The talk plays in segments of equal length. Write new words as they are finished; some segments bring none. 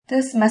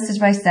This message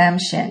by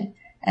Shin,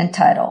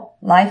 entitled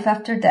Life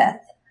After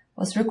Death,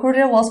 was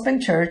recorded at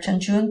Wellspring Church on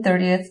June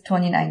 30th,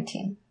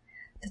 2019.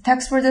 The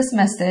text for this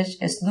message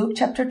is Luke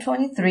chapter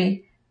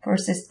 23,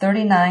 verses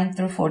 39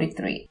 through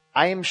 43.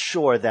 I am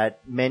sure that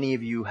many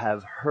of you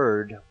have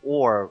heard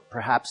or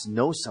perhaps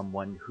know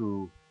someone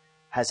who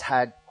has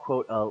had,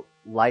 quote, a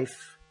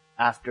life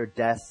after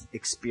death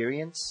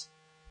experience.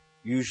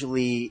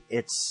 Usually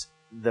it's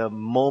the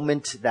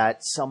moment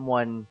that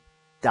someone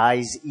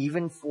dies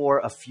even for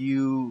a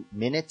few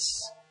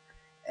minutes,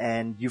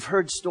 and you've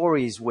heard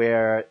stories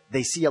where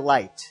they see a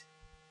light,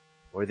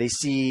 or they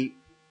see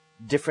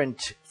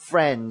different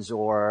friends,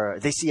 or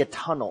they see a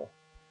tunnel.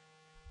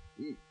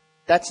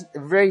 That's a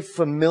very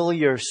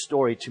familiar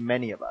story to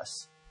many of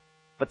us.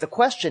 But the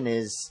question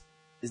is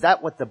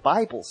that what the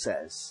Bible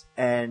says?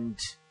 And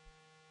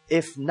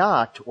if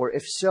not, or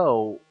if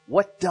so,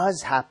 what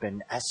does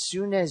happen as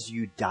soon as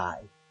you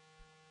die?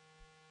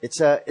 It's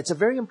a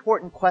very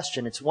important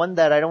question. It's one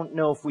that I don't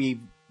know if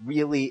we've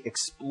really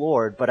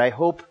explored, but I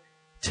hope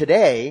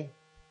today,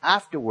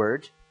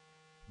 afterward,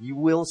 you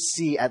will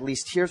see at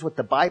least here's what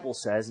the Bible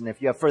says, and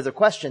if you have further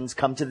questions,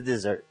 come to the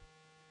dessert.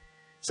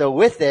 So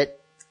with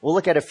it, we'll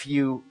look at a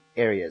few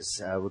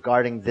areas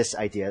regarding this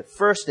idea.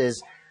 First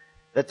is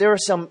that there are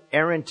some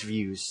errant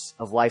views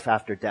of life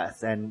after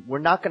death, and we're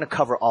not going to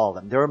cover all of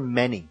them. There are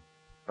many,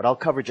 but I'll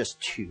cover just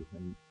two.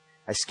 And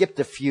I skipped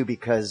a few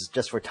because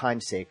just for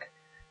time's sake.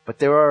 But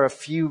there are a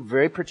few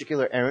very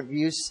particular errant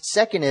views.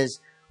 Second is,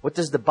 what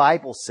does the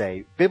Bible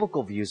say?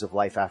 Biblical views of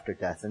life after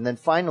death. And then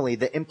finally,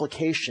 the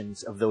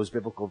implications of those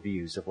biblical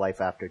views of life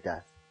after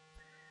death.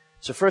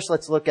 So first,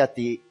 let's look at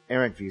the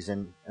errant views.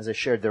 And as I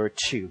shared, there are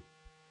two.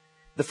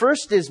 The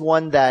first is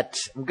one that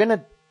I'm going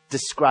to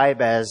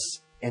describe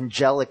as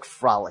angelic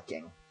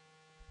frolicking.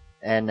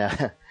 And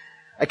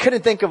I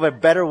couldn't think of a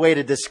better way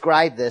to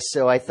describe this,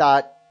 so I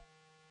thought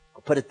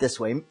I'll put it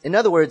this way. In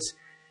other words,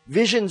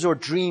 visions or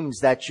dreams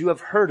that you have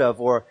heard of,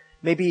 or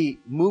maybe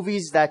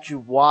movies that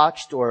you've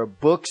watched, or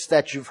books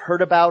that you've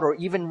heard about or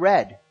even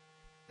read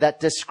that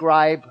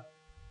describe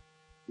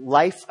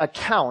life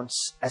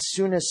accounts as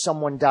soon as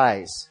someone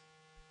dies.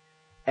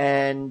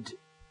 And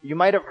you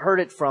might have heard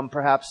it from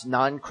perhaps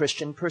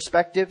non-Christian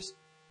perspectives,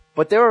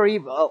 but there are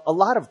even a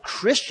lot of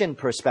Christian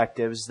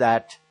perspectives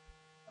that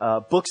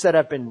books that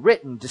have been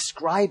written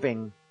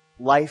describing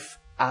life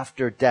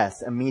after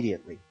death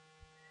immediately.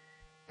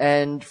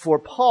 And for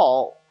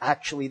Paul,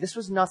 actually, this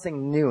was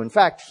nothing new. In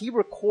fact, he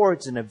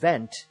records an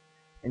event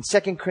in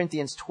 2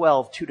 Corinthians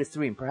 12,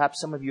 2-3. And perhaps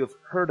some of you have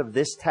heard of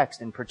this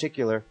text in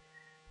particular.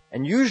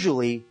 And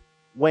usually,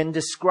 when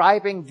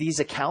describing these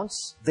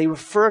accounts, they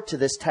refer to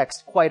this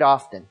text quite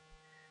often.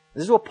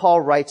 This is what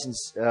Paul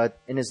writes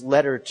in his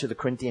letter to the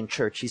Corinthian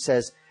church. He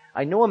says,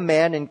 I know a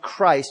man in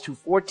Christ who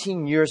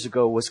 14 years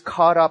ago was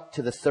caught up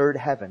to the third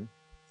heaven.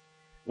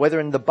 Whether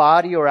in the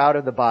body or out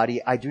of the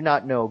body, I do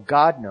not know.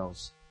 God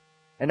knows.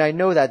 And I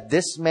know that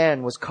this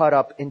man was caught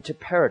up into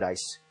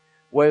paradise.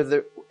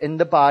 Whether in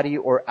the body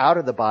or out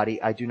of the body,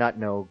 I do not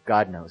know.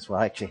 God knows. Well,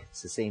 actually,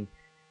 it's the same.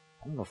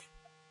 I don't know if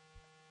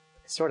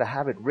I sort of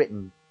have it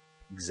written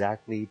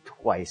exactly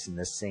twice in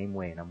the same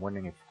way. And I'm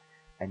wondering if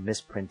I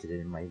misprinted it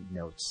in my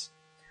notes.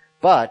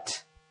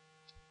 But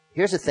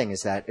here's the thing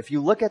is that if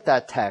you look at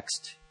that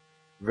text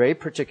very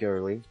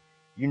particularly,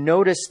 you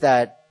notice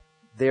that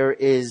there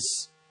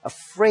is a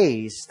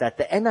phrase that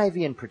the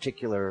NIV in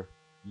particular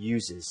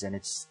uses, and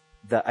it's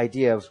the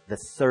idea of the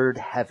third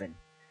heaven.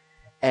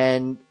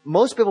 And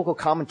most biblical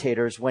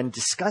commentators, when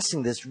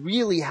discussing this,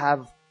 really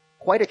have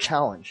quite a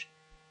challenge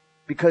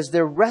because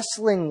they're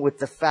wrestling with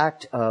the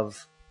fact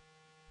of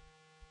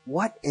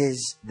what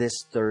is this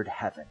third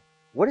heaven?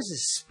 What is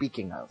this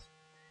speaking of?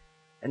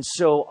 And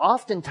so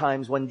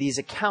oftentimes when these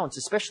accounts,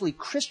 especially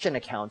Christian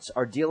accounts,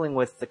 are dealing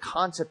with the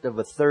concept of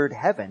a third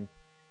heaven,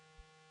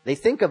 they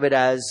think of it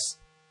as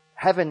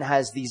heaven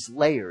has these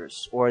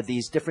layers or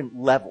these different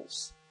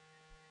levels.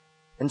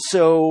 And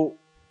so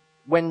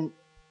when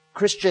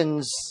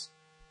Christians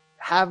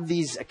have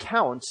these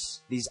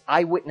accounts, these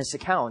eyewitness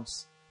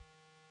accounts,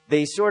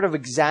 they sort of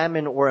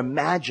examine or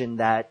imagine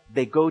that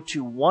they go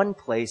to one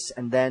place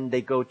and then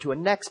they go to a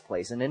next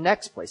place and a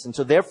next place. And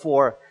so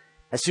therefore,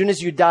 as soon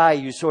as you die,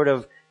 you sort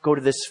of go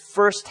to this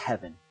first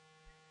heaven.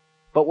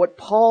 But what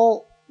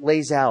Paul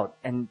lays out,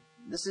 and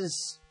this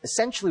is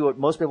essentially what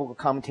most biblical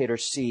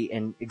commentators see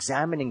in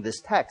examining this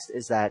text,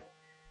 is that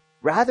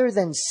rather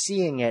than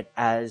seeing it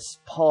as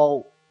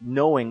Paul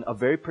knowing a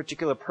very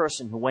particular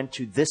person who went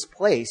to this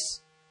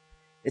place,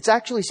 it's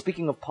actually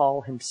speaking of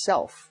Paul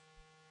himself.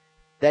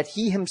 That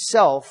he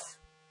himself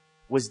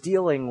was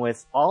dealing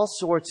with all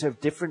sorts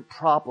of different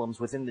problems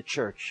within the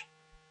church.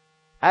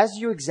 As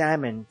you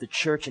examine the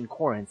church in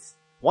Corinth,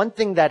 one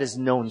thing that is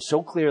known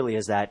so clearly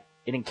is that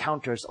it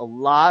encounters a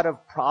lot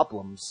of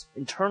problems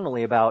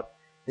internally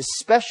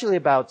especially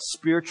about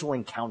spiritual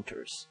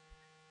encounters,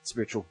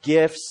 spiritual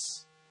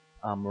gifts,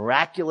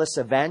 miraculous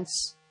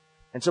events.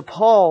 And so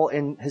Paul,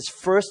 in his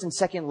first and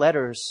second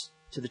letters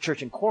to the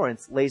church in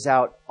Corinth, lays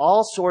out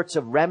all sorts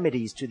of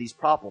remedies to these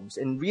problems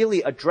and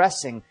really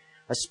addressing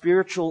a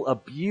spiritual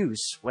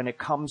abuse when it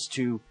comes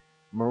to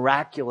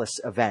miraculous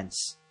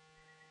events.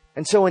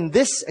 And so in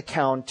this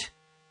account,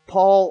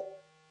 Paul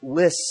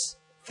lists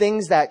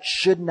things that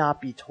should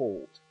not be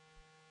told,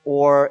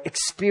 or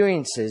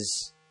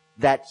experiences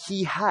that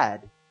he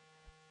had.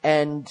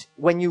 And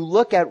when you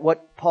look at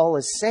what Paul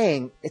is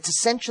saying, it's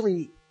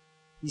essentially,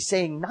 he's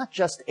saying not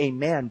just a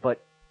man,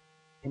 but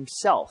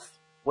himself,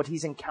 what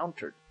he's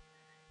encountered.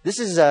 This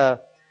is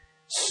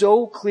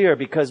so clear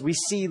because we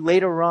see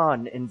later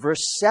on in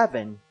verse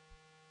 7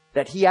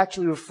 that he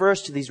actually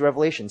refers to these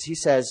revelations. He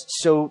says,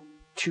 "So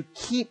to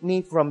keep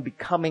me from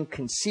becoming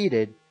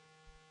conceited,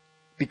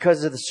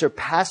 because of the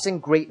surpassing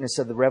greatness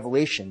of the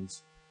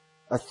revelations,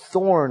 a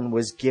thorn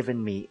was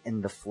given me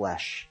in the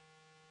flesh."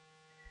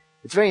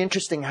 It's very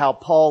interesting how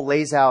Paul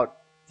lays out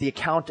the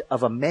account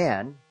of a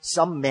man,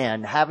 some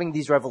man, having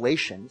these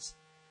revelations.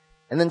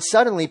 And then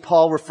suddenly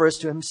Paul refers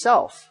to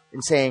himself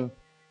in saying,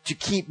 to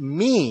keep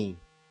me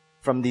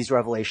from these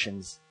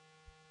revelations,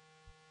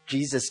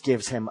 Jesus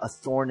gives him a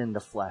thorn in the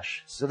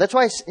flesh. So that's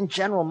why, in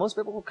general, most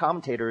biblical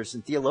commentators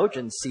and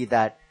theologians see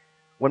that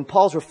when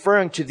Paul's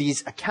referring to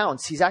these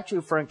accounts, he's actually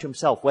referring to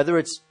himself, whether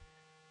it's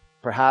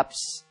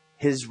perhaps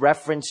his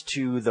reference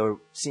to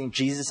seeing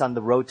Jesus on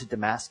the road to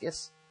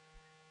Damascus.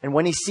 And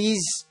when he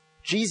sees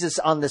Jesus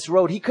on this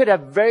road, he could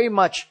have very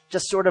much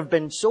just sort of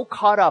been so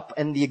caught up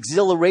in the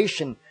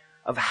exhilaration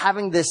of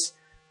having this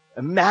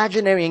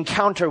imaginary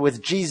encounter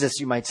with Jesus,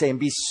 you might say, and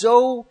be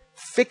so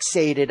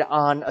fixated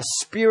on a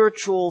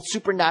spiritual,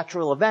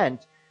 supernatural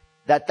event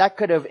that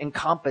could have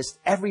encompassed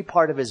every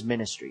part of his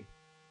ministry.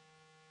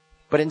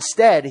 But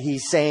instead,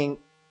 he's saying,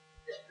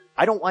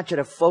 I don't want you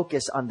to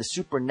focus on the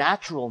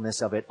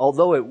supernaturalness of it,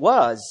 although it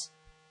was,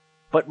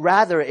 but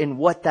rather in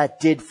what that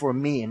did for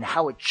me and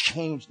how it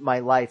changed my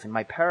life and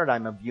my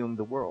paradigm of viewing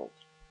the world.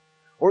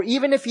 Or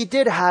even if he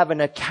did have an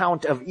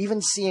account of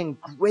even seeing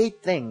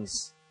great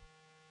things,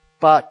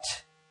 but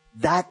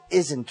that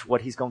isn't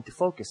what he's going to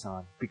focus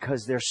on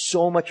because there's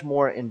so much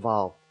more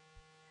involved.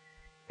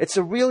 It's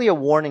really a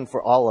warning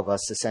for all of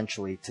us,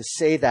 essentially, to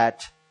say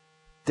that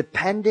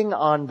depending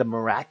on the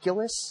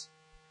miraculous,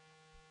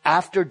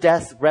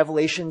 after-death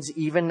revelations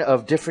even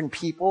of different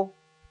people,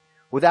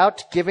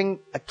 without giving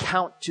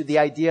account to the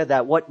idea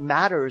that what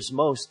matters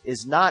most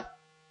is not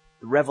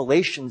the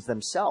revelations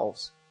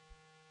themselves,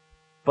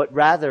 but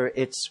rather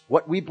it's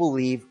what we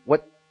believe,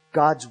 what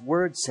God's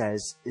Word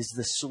says is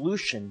the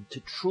solution to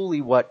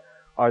truly what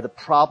are the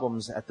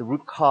problems at the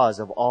root cause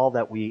of all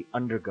that we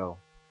undergo.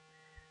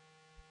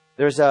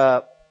 There's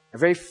a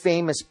very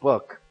famous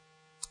book.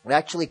 It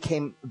actually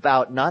came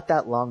about not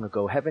that long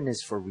ago, Heaven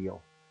is for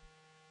Real.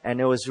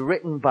 And it was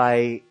written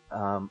by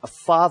a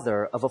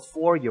father of a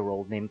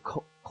 4-year-old named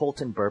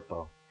Colton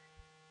Burpo.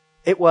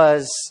 It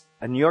was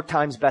a New York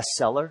Times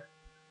bestseller.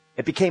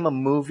 It became a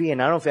movie,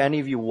 and I don't know if any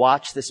of you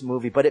watched this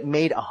movie, but it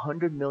made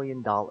 $100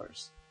 million.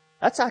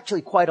 That's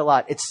actually quite a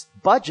lot. Its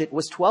budget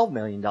was $12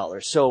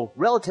 million. So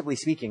relatively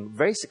speaking,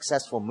 very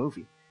successful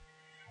movie.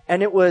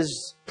 And it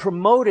was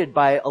promoted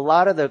by a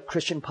lot of the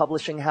Christian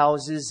publishing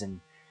houses,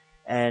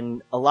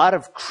 and a lot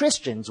of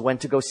Christians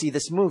went to go see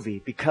this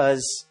movie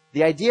because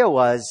the idea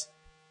was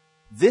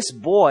this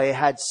boy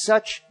had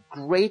such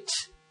great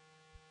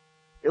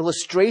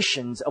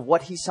illustrations of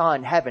what he saw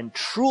in heaven.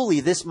 Truly,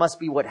 this must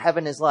be what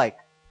heaven is like.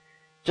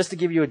 Just to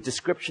give you a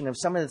description of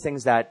some of the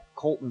things that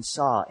Colton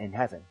saw in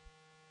heaven.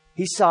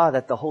 He saw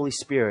that the Holy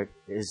Spirit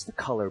is the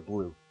color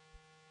blue.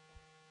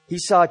 He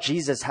saw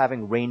Jesus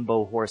having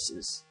rainbow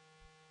horses.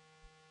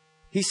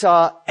 He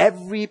saw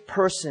every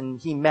person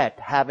he met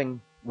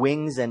having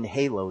wings and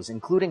halos,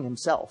 including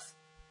himself.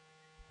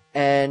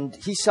 And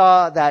he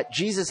saw that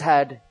Jesus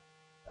had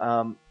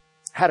a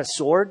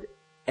sword,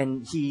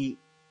 and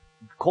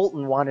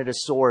Colton wanted a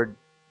sword,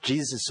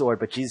 Jesus' sword,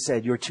 but Jesus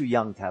said, "You're too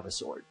young to have a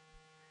sword."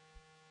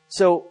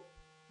 So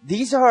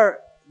these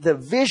are the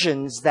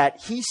visions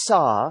that he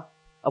saw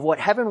of what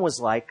heaven was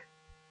like,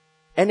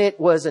 and it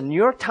was a New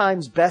York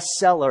Times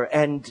bestseller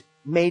and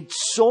made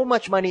so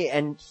much money,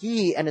 and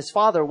he and his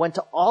father went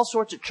to all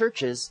sorts of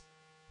churches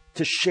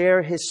to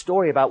share his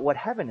story about what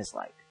heaven is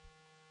like.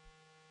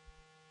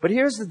 But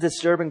here's the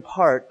disturbing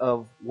part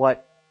of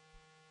what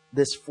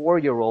this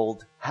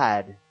 4-year-old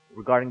had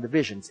regarding the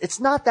visions. It's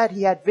not that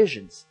he had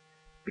visions.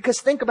 Because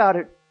think about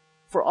it,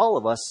 for all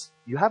of us,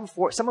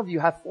 some of you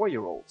have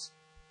 4-year-olds.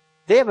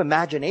 They have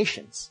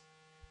imaginations.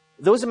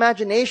 Those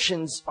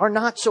imaginations are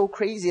not so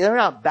crazy. They're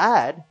not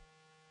bad.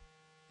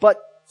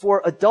 But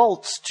for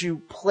adults to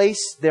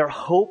place their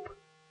hope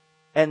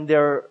and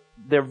their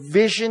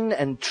vision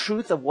and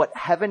truth of what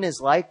heaven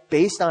is like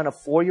based on a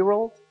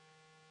 4-year-old,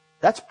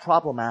 that's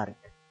problematic.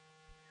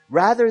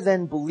 Rather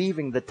than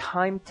believing the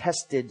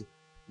time-tested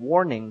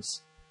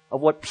warnings of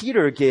what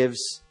Peter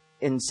gives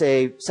in,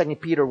 say, 2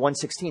 Peter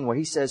 1:16, where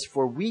he says,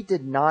 "For we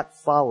did not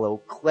follow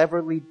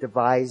cleverly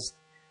devised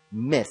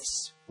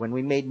myths when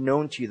we made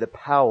known to you the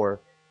power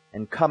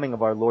and coming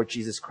of our Lord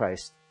Jesus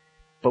Christ,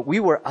 but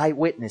we were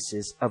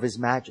eyewitnesses of his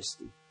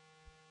majesty."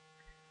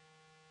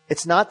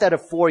 It's not that a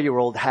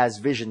 4-year-old has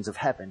visions of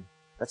heaven.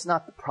 That's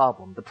not the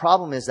problem. The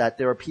problem is that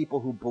there are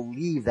people who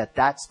believe that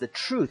that's the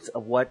truth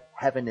of what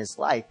heaven is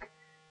like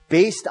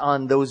based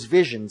on those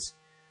visions.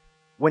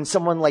 When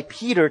someone like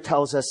Peter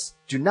tells us,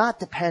 do not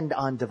depend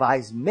on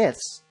devised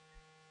myths,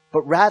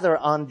 but rather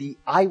on the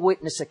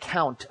eyewitness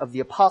account of the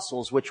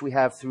apostles, which we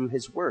have through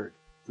his word,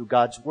 through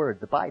God's word,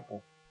 the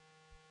Bible.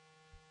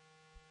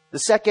 The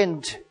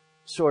second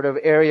sort of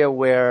area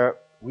where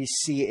we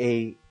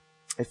see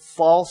a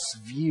false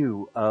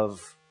view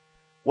of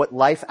what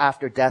life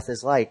after death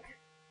is like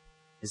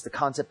is the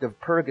concept of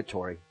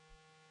purgatory.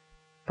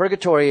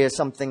 Purgatory is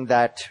something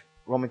that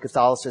Roman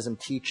Catholicism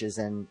teaches,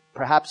 and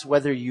perhaps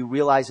whether you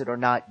realize it or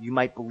not, you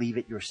might believe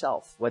it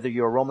yourself, whether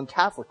you're a Roman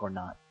Catholic or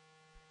not.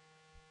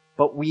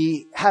 But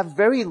we have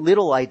very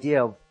little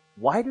idea of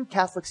why do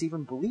Catholics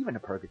even believe in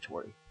a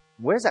purgatory?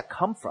 Where does that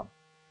come from?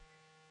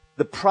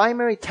 The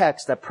primary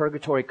text that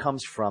purgatory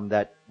comes from,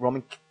 that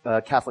Roman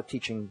Catholic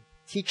teaching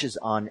teaches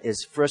on,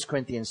 is 1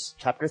 Corinthians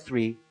chapter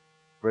 3,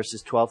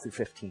 verses 12 through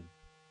 15.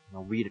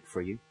 I'll read it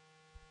for you.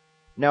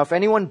 Now, if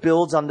anyone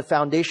builds on the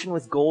foundation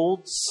with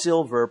gold,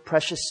 silver,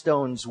 precious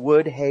stones,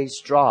 wood, hay,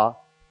 straw,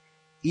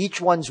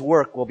 each one's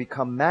work will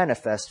become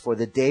manifest, for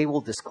the day will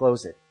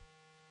disclose it.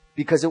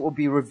 Because it will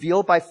be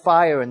revealed by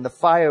fire, and the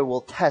fire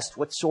will test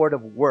what sort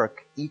of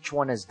work each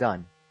one has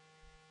done.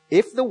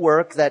 If the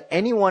work that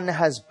anyone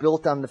has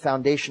built on the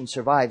foundation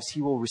survives,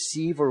 he will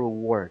receive a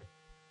reward.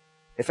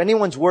 If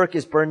anyone's work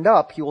is burned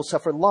up, he will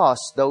suffer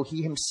loss, though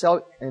he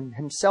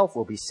himself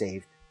will be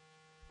saved,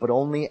 but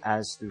only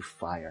as through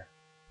fire.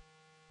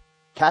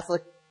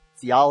 Catholic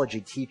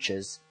theology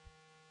teaches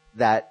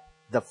that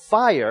the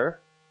fire,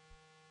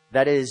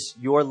 that is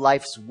your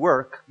life's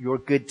work, your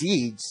good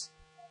deeds,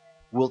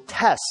 will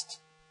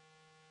test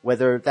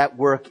whether that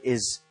work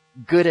is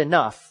good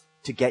enough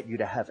to get you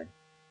to heaven.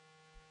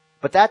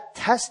 But that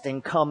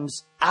testing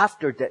comes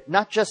after death,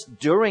 not just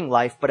during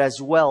life, but as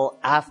well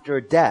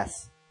after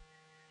death.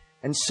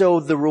 And so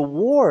the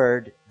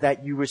reward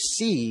that you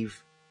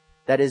receive,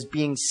 that is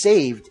being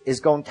saved, is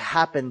going to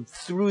happen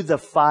through the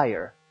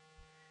fire.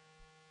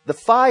 The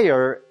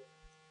fire,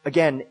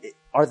 again,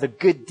 are the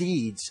good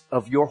deeds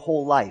of your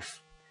whole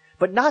life.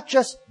 But not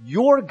just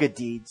your good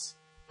deeds,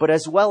 but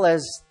as well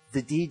as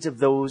the deeds of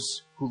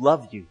those who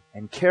love you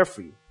and care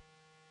for you.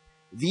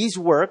 These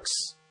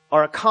works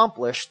are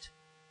accomplished,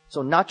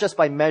 so not just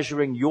by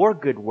measuring your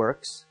good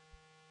works,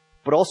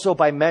 but also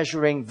by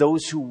measuring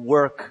those who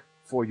work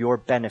for your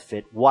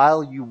benefit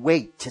while you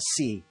wait to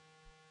see,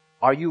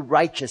 are you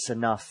righteous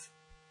enough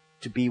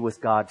to be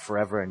with God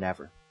forever and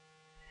ever?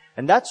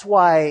 And that's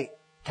why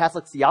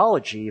Catholic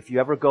theology, if you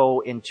ever go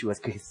into a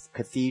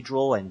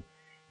cathedral and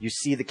you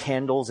see the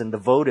candles and the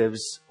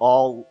votives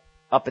all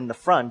up in the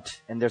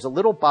front, and there's a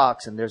little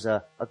box and there's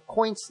a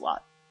coin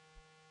slot.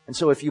 And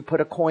so if you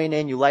put a coin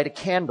in, you light a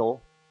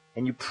candle,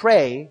 and you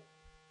pray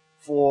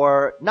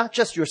for not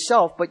just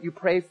yourself, but you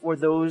pray for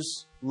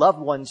those loved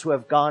ones who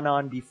have gone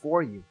on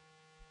before you.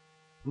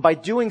 And by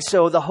doing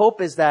so, the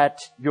hope is that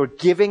you're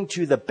giving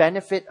to the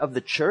benefit of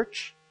the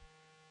church,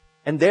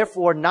 and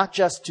therefore not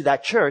just to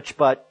that church,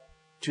 but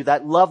to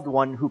that loved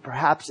one who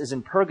perhaps is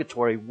in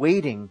purgatory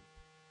waiting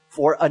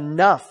for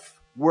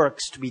enough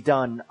works to be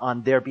done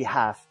on their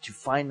behalf to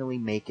finally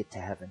make it to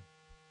heaven.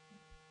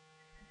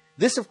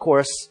 This, of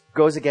course,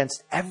 goes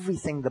against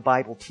everything the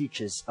Bible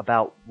teaches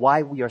about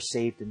why we are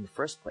saved in the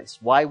first place,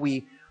 why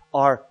we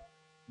are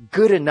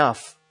good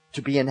enough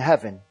to be in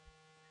heaven.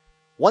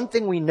 One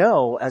thing we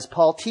know, as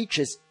Paul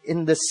teaches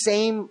to the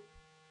same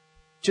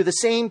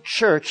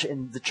church,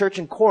 in the church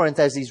in Corinth,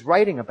 as he's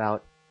writing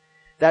about,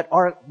 that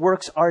our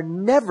works are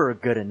never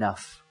good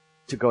enough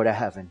to go to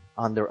heaven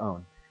on their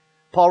own.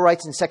 Paul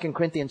writes in 2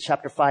 Corinthians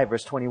chapter 5,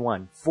 verse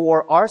 21,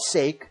 "For our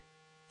sake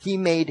he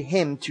made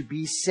him to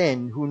be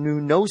sin who knew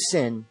no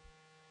sin,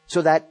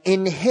 so that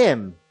in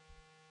him,"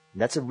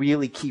 and that's a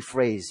really key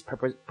phrase,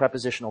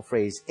 prepositional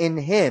phrase, "in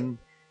him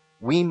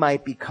we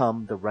might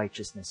become the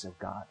righteousness of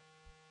God."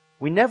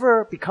 We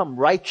never become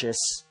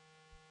righteous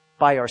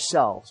by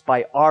ourselves,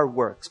 by our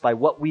works, by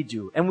what we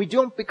do. And we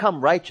don't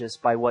become righteous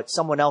by what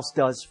someone else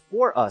does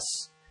for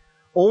us.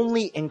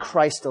 Only in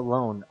Christ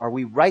alone are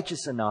we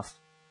righteous enough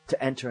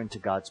to enter into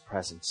God's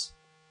presence.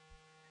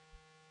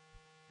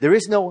 There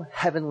is no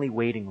heavenly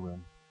waiting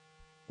room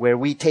where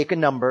we take a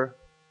number,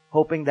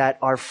 hoping that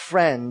our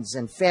friends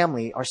and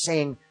family are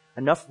saying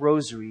enough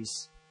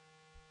rosaries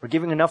or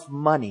giving enough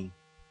money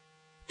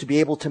to be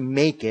able to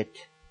make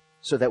it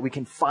so that we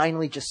can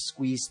finally just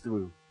squeeze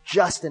through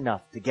just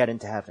enough to get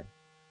into heaven.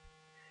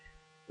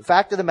 The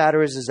fact of the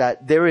matter is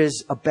that there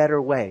is a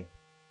better way.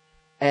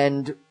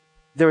 And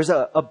there is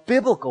a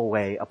biblical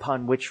way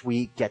upon which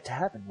we get to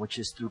heaven, which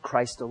is through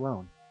Christ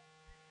alone.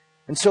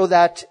 And so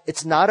that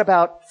it's not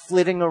about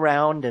flitting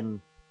around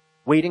and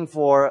waiting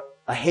for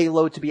a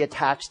halo to be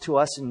attached to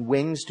us and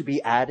wings to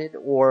be added,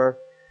 or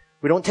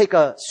we don't take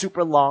a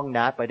super long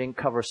nap. I didn't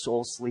cover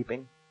soul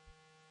sleeping,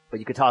 but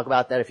you could talk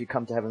about that if you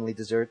come to Heavenly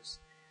Desserts.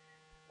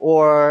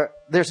 Or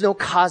there's no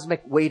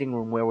cosmic waiting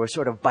room where we're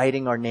sort of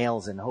biting our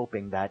nails and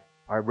hoping that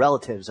our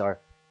relatives are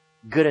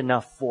good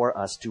enough for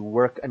us, to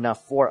work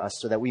enough for us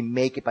so that we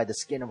make it by the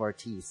skin of our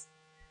teeth.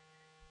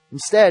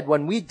 Instead,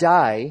 when we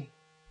die,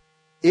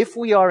 if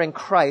we are in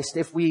Christ,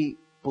 if we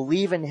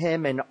believe in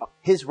Him and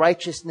His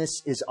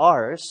righteousness is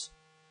ours,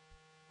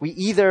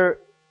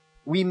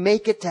 we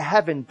make it to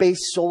heaven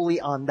based solely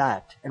on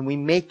that, and we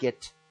make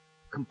it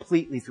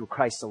completely through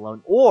Christ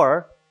alone.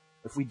 Or,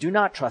 if we do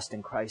not trust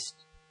in Christ,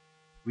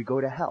 we go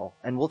to hell.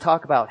 And we'll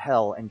talk about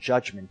hell and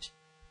judgment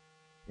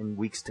in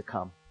weeks to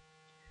come.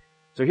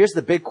 So here's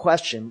the big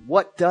question.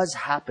 What does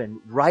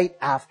happen right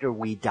after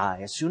we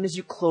die? As soon as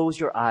you close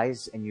your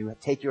eyes and you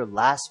take your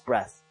last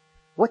breath,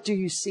 what do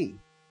you see?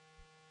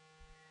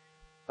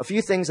 A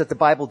few things that the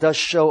Bible does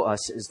show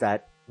us is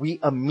that we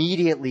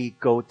immediately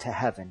go to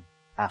heaven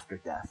after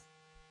death.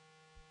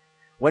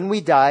 When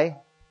we die,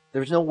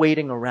 there's no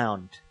waiting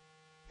around.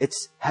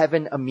 It's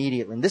heaven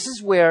immediately. And this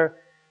is where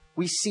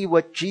we see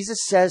what Jesus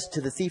says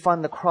to the thief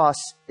on the cross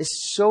is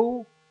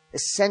so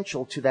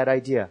essential to that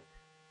idea.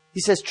 He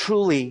says,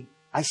 truly,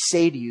 I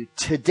say to you,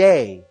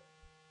 today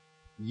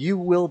you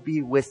will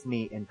be with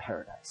me in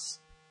paradise.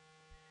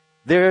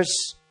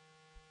 There's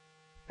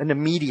an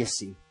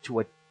immediacy to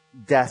what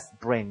death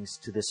brings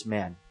to this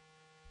man.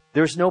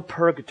 There's no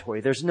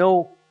purgatory. There's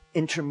no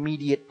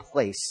intermediate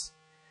place.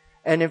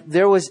 And if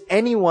there was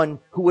anyone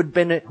who would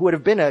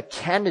have been a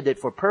candidate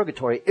for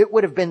purgatory, it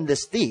would have been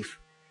this thief.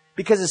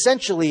 Because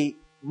essentially,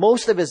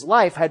 most of his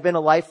life had been a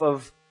life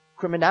of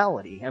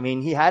criminality. I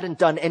mean, he hadn't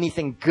done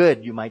anything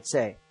good, you might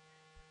say.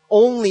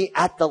 Only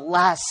at the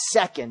last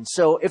second.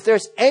 So if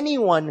there's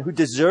anyone who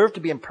deserved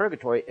to be in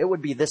purgatory, it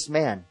would be this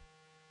man.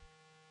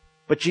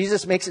 But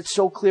Jesus makes it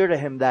so clear to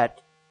him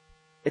that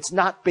it's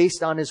not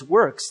based on his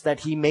works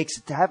that he makes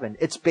it to heaven.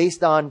 It's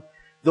based on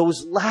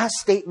those last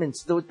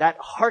statements, that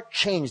heart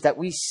change that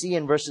we see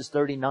in verses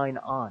 39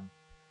 on.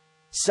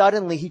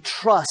 Suddenly he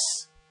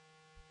trusts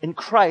in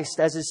Christ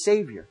as his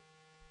Savior.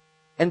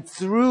 And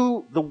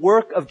through the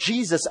work of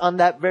Jesus on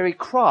that very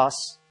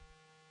cross,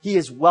 he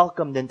is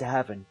welcomed into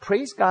heaven.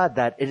 Praise God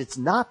that it is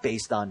not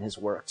based on his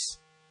works.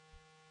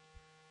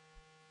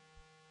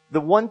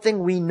 The one thing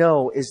we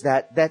know is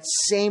that that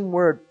same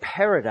word,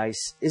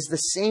 paradise, is the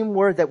same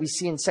word that we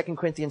see in 2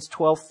 Corinthians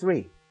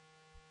 12:3.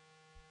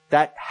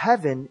 That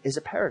heaven is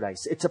a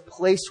paradise. It's a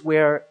place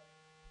where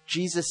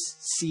Jesus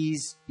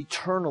sees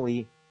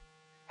eternally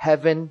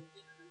heaven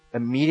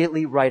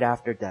immediately right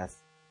after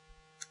death.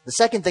 The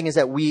second thing is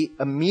that we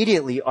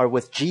immediately are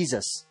with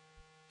Jesus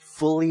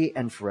fully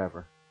and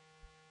forever.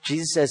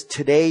 Jesus says,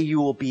 today you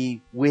will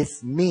be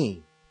with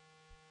me.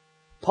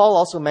 Paul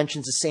also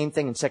mentions the same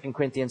thing in 2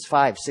 Corinthians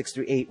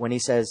 5:6-8 when he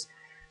says,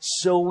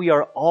 so we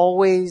are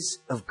always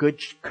of good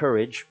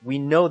courage. We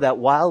know that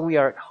while we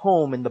are at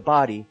home in the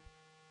body,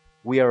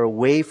 we are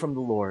away from the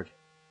Lord.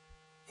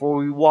 For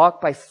we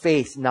walk by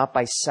faith, not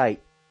by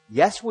sight.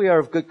 Yes, we are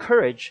of good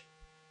courage,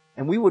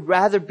 and we would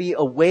rather be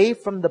away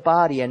from the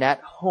body and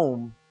at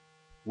home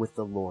with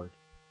the Lord.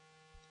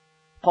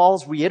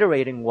 Paul's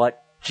reiterating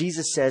what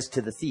Jesus says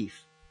to the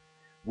thief.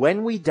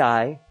 When we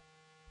die,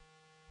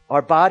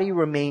 our body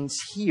remains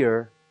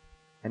here,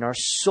 and our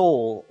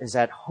soul is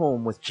at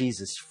home with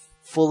Jesus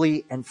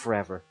fully and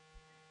forever.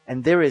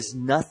 And there is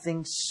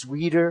nothing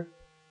sweeter,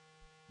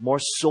 more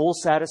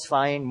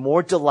soul-satisfying,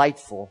 more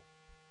delightful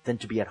than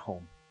to be at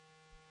home.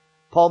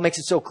 Paul makes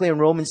it so clear in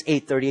Romans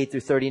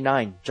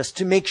 8:38-39, just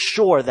to make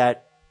sure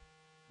that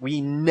we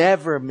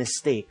never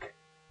mistake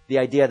the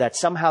idea that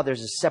somehow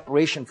there's a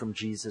separation from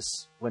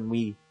Jesus when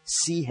we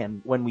see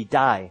him, when we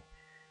die.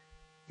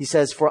 He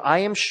says, for I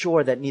am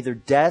sure that neither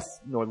death,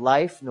 nor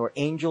life, nor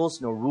angels,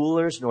 nor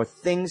rulers, nor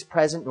things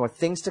present, nor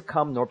things to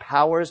come, nor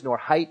powers, nor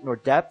height, nor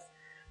depth,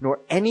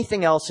 nor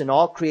anything else in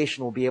all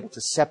creation will be able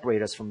to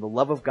separate us from the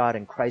love of God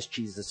in Christ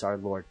Jesus our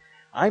Lord.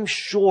 I'm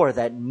sure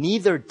that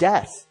neither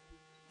death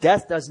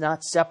does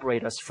not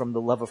separate us from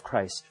the love of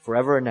Christ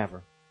forever and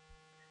ever.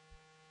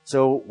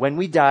 So when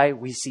we die,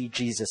 we see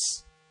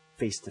Jesus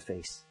face to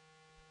face.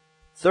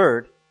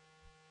 Third,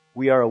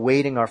 we are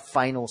awaiting our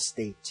final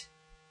state.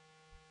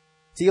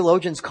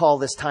 Theologians call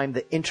this time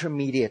the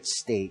intermediate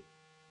state.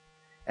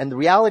 And the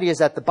reality is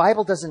that the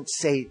Bible doesn't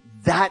say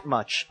that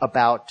much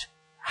about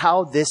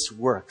how this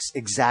works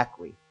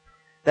exactly.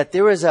 That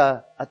there is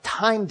a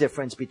time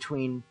difference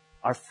between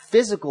our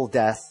physical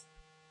death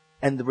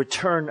and the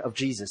return of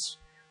Jesus.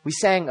 We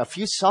sang a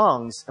few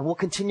songs, and we'll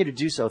continue to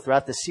do so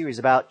throughout this series,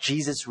 about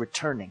Jesus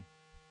returning.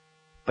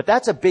 But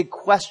that's a big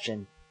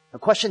question. A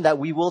question that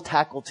we will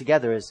tackle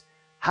together is,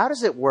 how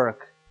does it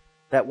work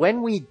that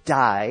when we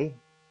die,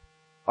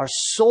 our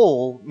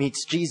soul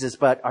meets Jesus,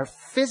 but our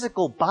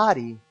physical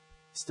body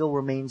still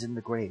remains in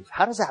the grave?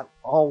 How does that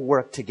all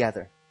work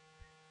together?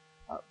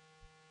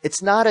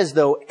 It's not as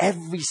though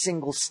every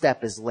single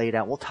step is laid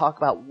out. We'll talk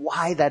about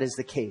why that is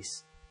the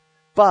case.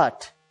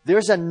 But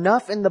there's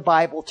enough in the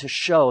Bible to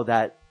show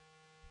that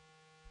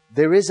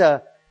there is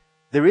a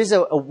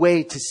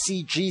way to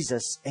see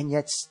Jesus and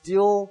yet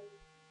still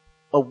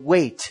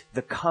await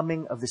the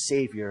coming of the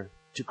Savior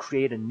to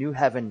create a new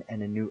heaven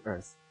and a new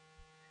earth.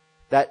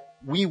 That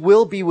we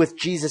will be with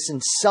Jesus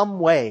in some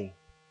way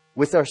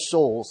with our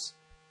souls,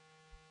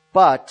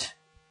 but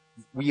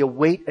we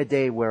await a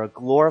day where a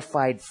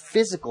glorified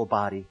physical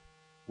body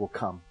will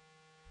come.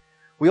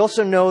 We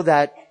also know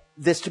that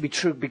this to be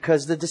true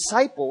because the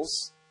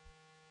disciples,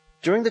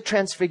 during the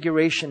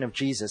transfiguration of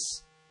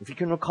Jesus, if you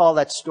can recall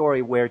that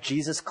story where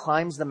Jesus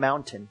climbs the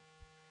mountain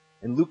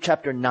in Luke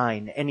chapter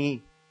 9, and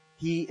he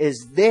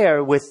is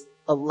there with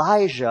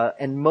Elijah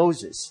and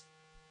Moses.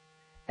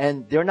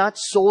 And they're not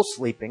soul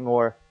sleeping,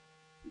 or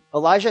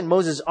Elijah and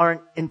Moses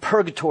aren't in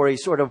purgatory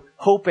sort of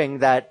hoping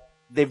that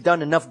they've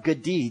done enough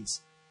good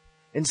deeds.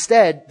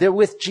 Instead, they're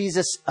with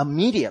Jesus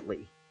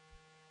immediately.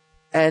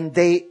 And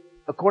they,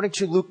 according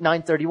to Luke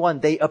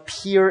 9:31, they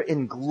appear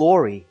in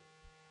glory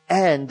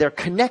and they're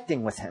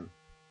connecting with him.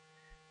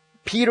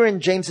 Peter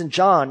and James and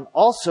John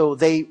also,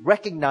 they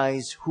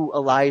recognize who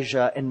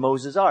Elijah and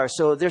Moses are.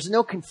 So there's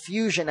no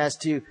confusion as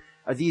to,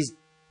 are these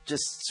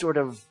just sort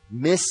of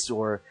myths,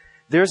 or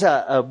there's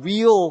a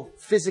real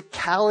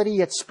physicality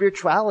yet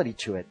spirituality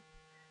to it.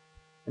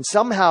 And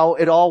somehow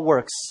it all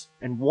works.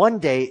 And one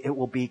day it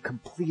will be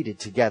completed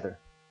together.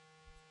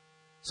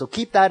 So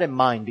keep that in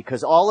mind,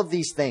 because all of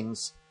these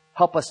things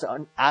help us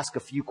to ask a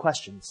few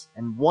questions.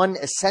 And one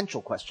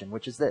essential question,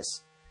 which is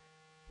this: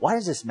 why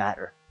does this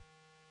matter?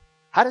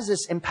 How does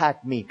this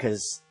impact me?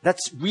 Because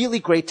that's really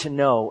great to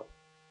know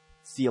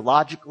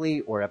theologically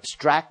or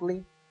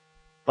abstractly.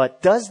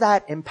 But does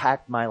that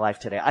impact my life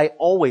today? I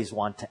always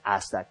want to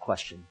ask that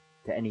question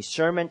to any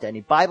sermon, to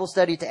any Bible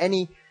study, to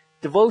any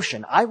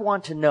devotion. I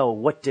want to know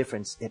what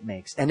difference it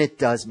makes. And it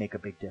does make a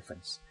big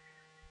difference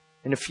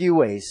in a few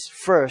ways.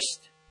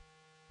 First,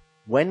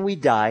 when we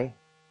die,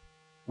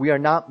 we are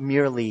not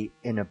merely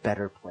in a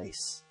better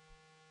place.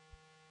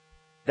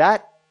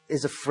 That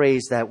is a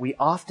phrase that we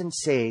often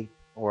say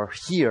or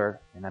hear,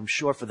 and I'm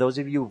sure for those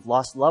of you who've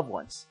lost loved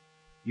ones,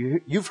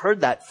 you've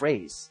heard that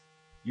phrase.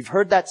 You've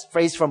heard that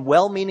phrase from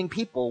well-meaning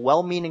people,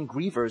 well-meaning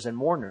grievers and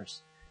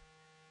mourners.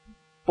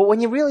 But when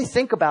you really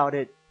think about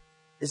it,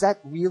 is that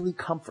really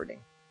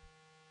comforting?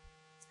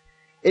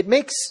 It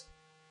makes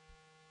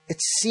it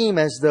seem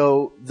as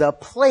though the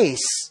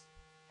place,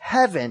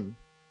 heaven,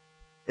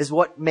 is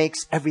what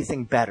makes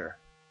everything better.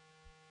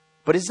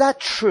 But is that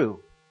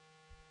true?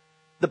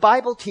 The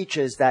Bible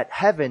teaches that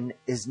heaven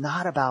is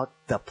not about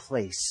the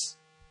place.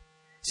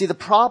 See, the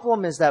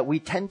problem is that we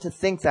tend to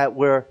think that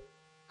we're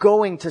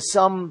going to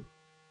some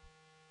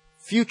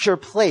future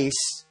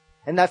place,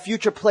 and that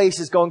future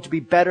place is going to be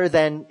better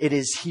than it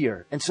is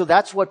here. And so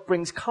that's what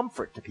brings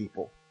comfort to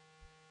people.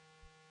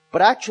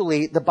 But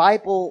actually, the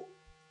Bible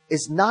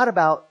does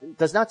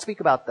not speak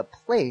about the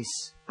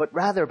place, but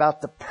rather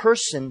about the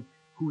person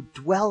who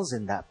dwells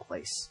in that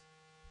place.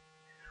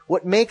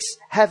 What makes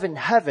heaven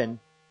heaven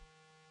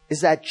is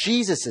that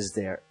Jesus is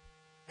there,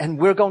 and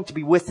we're going to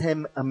be with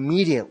him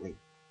immediately.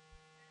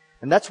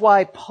 And that's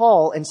why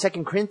Paul in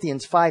 2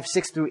 Corinthians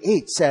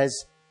 5:6-8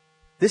 says,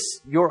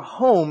 your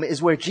home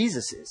is where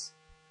Jesus is.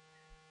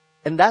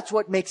 And that's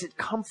what makes it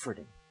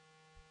comforting.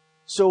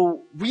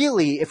 So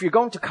really, if you're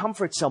going to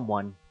comfort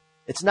someone,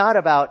 it's not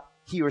about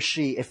he or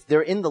she. If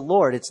they're in the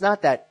Lord, it's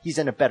not that he's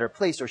in a better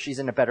place or she's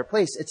in a better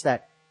place. It's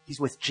that he's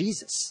with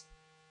Jesus.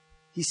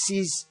 He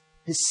sees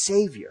his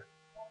Savior.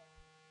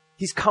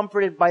 He's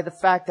comforted by the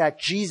fact that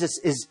Jesus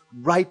is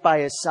right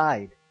by his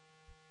side.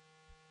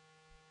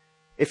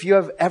 If you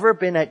have ever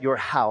been at your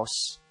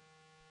house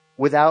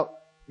without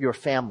your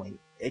family,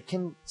 it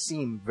can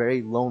seem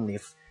very lonely.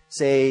 If,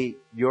 say,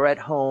 you're at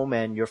home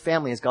and your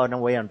family has gone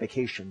away on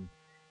vacation,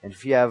 and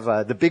if you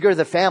have, the bigger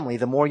the family,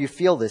 the more you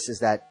feel this, is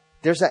that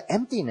there's an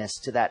emptiness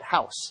to that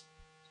house.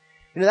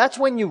 That's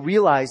when you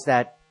realize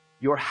that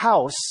your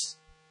house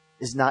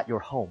is not your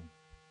home.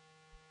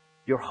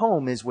 Your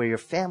home is where your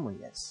family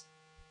is.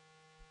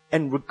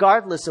 And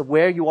regardless of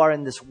where you are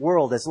in this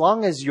world, as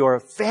long as your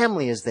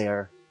family is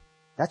there,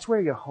 that's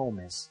where your home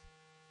is.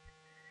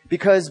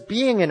 Because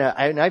being and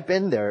I've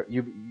been there,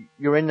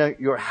 you're in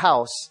your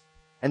house,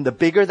 and the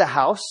bigger the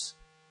house,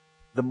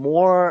 the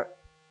more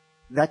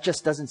that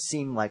just doesn't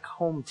seem like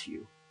home to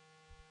you.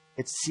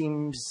 It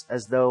seems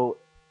as though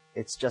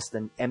it's just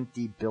an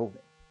empty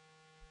building.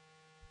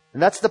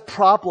 And that's the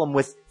problem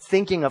with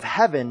thinking of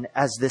heaven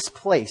as this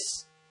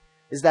place,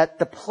 is that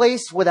the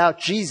place without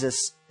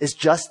Jesus is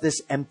just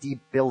this empty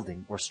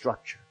building or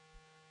structure.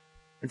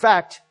 In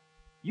fact,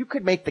 you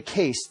could make the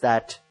case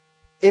that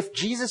if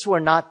Jesus were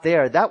not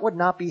there, that would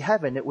not be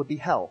heaven, it would be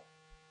hell.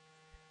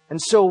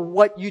 And so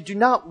what you do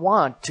not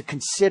want to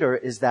consider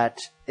is that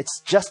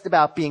it's just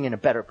about being in a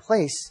better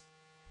place.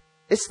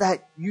 It's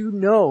that you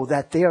know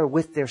that they are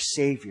with their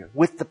Savior,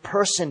 with the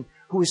person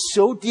who is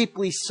so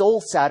deeply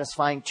soul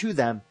satisfying to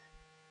them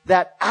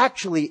that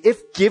actually,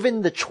 if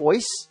given the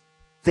choice,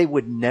 they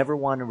would never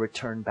want to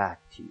return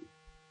back to you.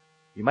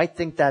 You might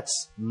think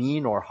that's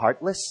mean or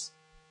heartless,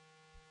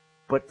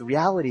 but the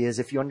reality is,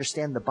 if you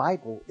understand the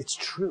Bible, it's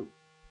true.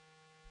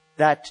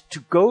 That to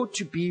go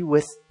to be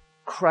with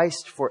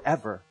Christ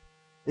forever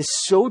is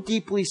so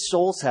deeply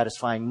soul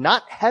satisfying,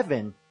 not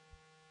heaven,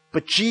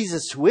 but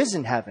Jesus who is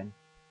in heaven,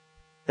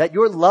 that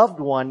your loved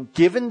one,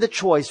 given the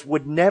choice,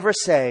 would never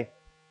say,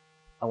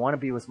 I want to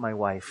be with my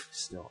wife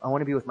still. I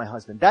want to be with my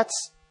husband.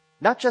 That's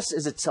not just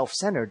is it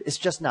self-centered, it's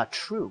just not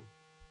true.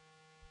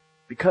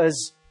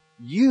 Because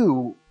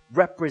you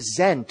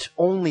represent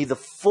only the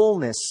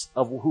fullness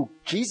of who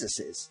Jesus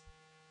is.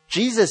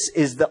 Jesus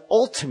is the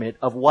ultimate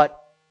of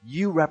what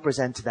you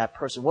represent to that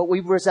person, what we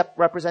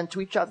represent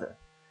to each other.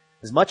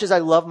 As much as I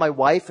love my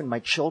wife and my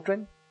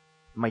children,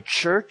 my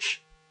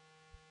church,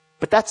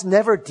 but that's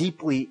never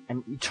deeply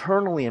and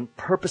eternally and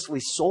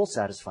purposefully soul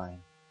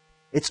satisfying.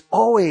 It's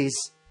always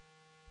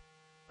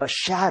a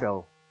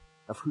shadow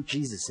of who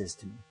Jesus is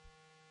to me.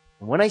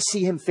 And when I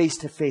see him face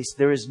to face,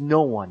 there is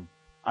no one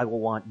I will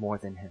want more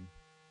than him.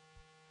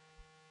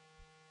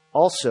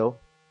 Also,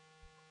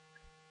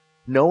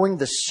 knowing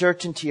the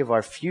certainty of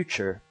our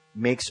future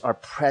makes our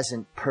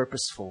present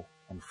purposeful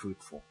and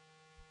fruitful.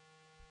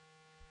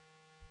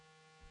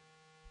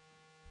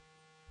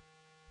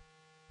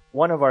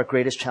 One of our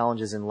greatest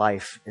challenges in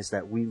life is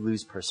that we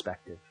lose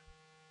perspective.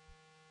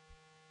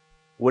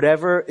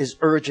 Whatever is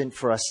urgent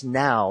for us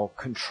now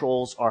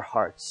controls our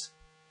hearts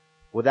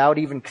without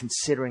even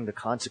considering the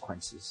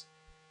consequences.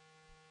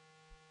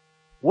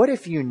 What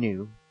if you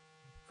knew,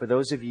 for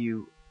those of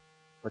you,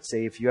 let's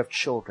say if you have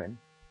children,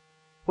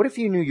 what if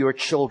you knew your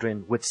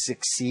children would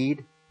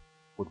succeed,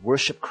 would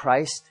worship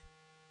Christ,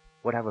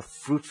 would have a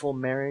fruitful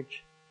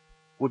marriage,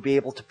 would be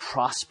able to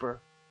prosper?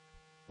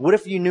 What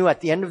if you knew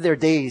at the end of their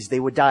days they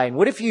would die? And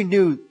what if you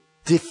knew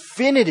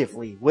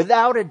definitively,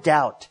 without a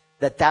doubt,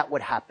 that that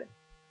would happen?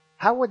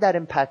 How would that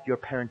impact your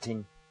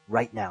parenting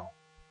right now?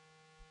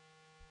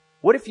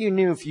 What if you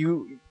knew if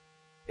you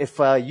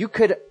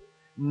could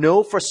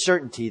know for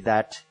certainty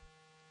that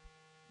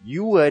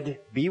you would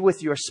be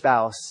with your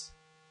spouse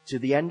to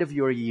the end of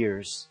your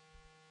years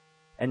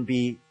and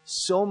be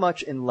so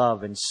much in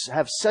love and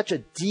have such a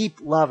deep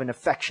love and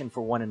affection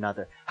for one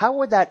another? How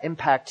would that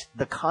impact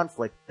the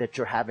conflict that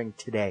you're having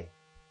today?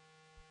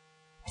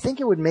 I think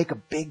it would make a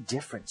big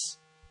difference.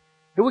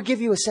 It would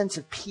give you a sense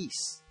of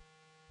peace.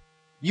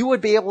 You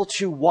would be able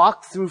to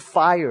walk through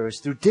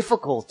fires, through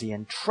difficulty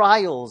and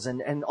trials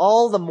and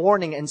all the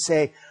morning and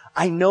say,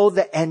 I know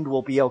the end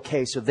will be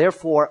okay, so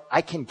therefore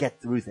I can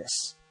get through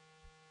this.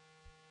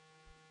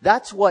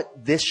 That's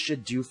what this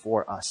should do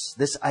for us,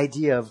 this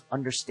idea of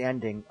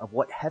understanding of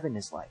what heaven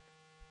is like.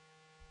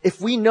 If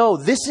we know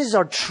this is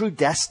our true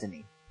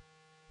destiny,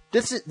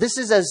 this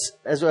is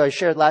as I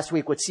shared last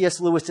week, what C.S.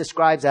 Lewis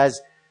describes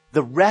as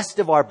the rest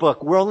of our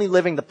book. We're only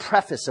living the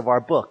preface of our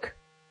book.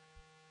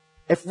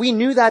 If we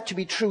knew that to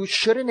be true,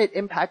 shouldn't it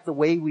impact the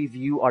way we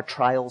view our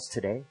trials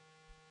today?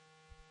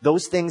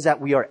 Those things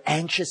that we are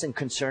anxious and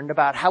concerned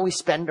about, how we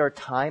spend our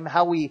time,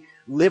 how we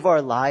live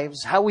our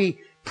lives, how we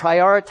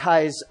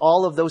prioritize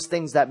all of those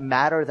things that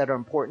matter, that are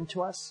important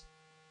to us.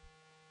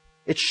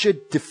 It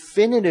should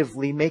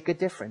definitively make a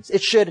difference.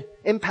 It should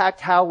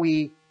impact how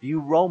we view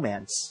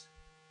romance,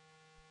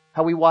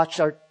 how we watch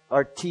our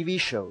TV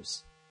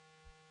shows,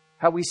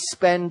 how we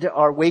spend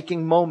our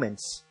waking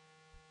moments,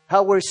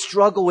 how we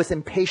struggle with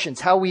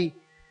impatience, how we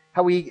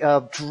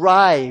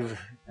drive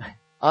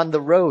on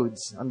the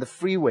roads, on the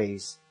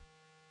freeways.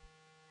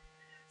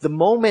 The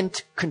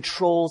moment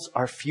controls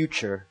our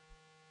future,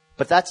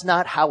 but that's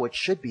not how it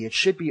should be. It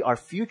should be our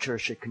future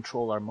should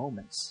control our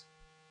moments.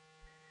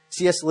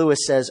 C.S.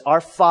 Lewis says,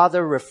 our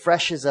Father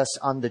refreshes us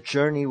on the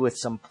journey with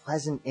some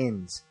pleasant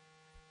inns,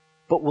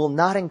 but will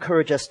not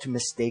encourage us to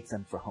mistake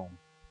them for home.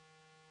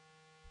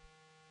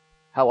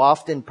 How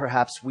often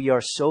perhaps we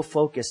are so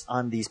focused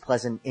on these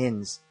pleasant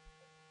inns,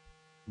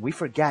 we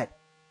forget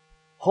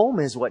home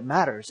is what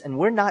matters, and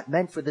we're not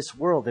meant for this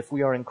world if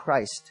we are in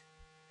Christ.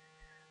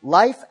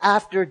 Life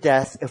after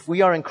death, if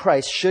we are in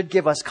Christ, should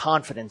give us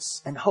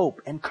confidence and hope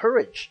and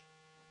courage.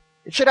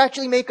 It should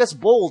actually make us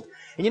bold.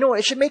 And you know what?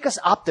 It should make us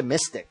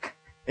optimistic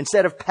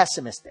instead of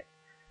pessimistic.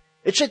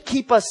 It should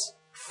keep us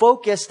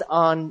focused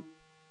on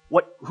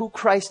who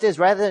Christ is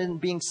rather than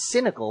being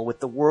cynical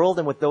with the world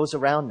and with those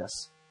around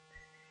us.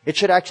 It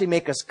should actually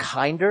make us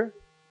kinder.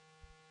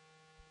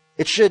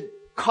 It should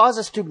cause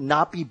us to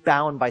not be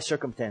bound by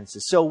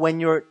circumstances. So when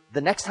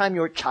the next time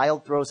your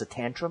child throws a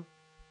tantrum,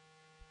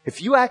 if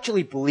you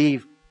actually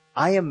believe,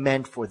 I am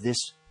meant for this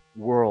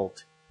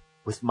world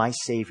with my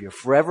Savior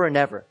forever and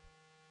ever,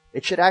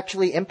 it should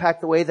actually impact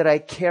the way that I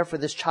care for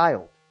this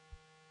child.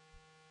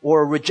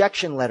 Or a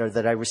rejection letter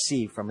that I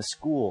receive from a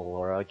school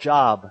or a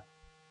job.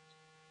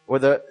 Or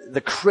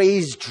the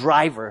crazed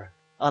driver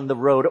on the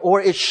road.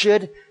 Or it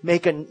should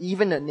make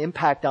even an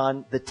impact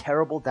on the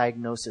terrible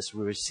diagnosis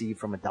we receive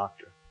from a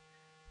doctor.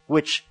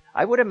 Which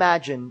I would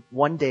imagine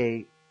one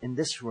day in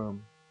this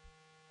room,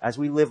 as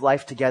we live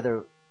life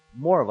together,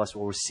 more of us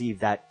will receive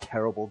that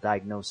terrible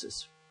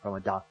diagnosis from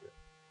a doctor.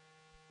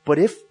 But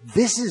if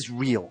this is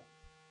real,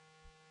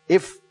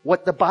 if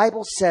what the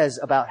Bible says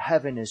about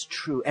heaven is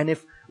true, and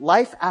if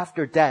life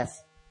after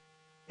death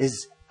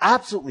is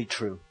absolutely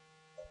true,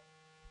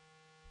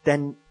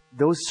 then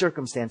those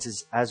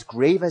circumstances, as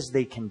grave as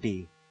they can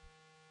be,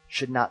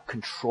 should not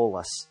control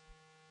us.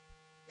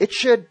 It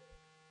should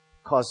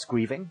cause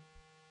grieving,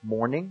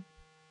 mourning,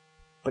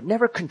 but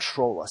never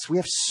control us. We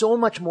have so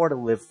much more to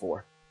live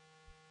for.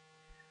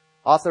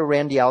 Author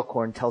Randy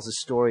Alcorn tells a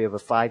story of a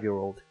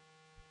 5-year-old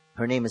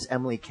Her name is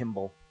Emily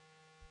Kimball.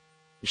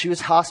 She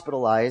was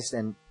hospitalized,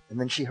 and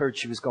then she heard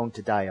she was going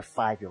to die, a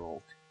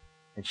 5-year-old.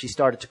 And she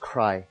started to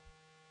cry.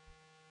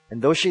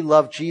 And though she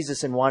loved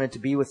Jesus and wanted to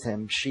be with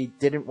him, she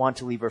didn't want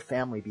to leave her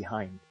family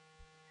behind.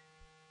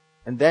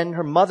 And then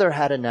her mother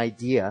had an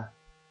idea.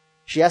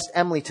 She asked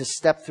Emily to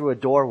step through a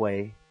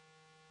doorway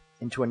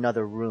into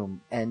another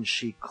room, and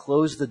she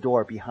closed the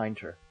door behind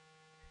her.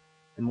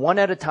 And one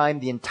at a time,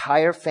 the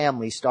entire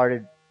family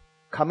started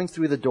coming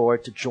through the door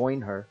to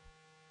join her.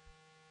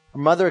 Her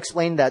mother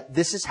explained that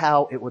this is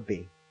how it would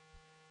be.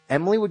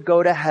 Emily would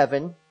go to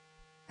heaven,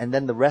 and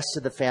then the rest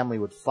of the family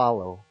would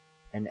follow.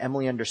 And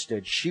Emily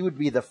understood she would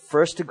be the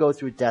first to go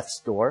through death's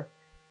door,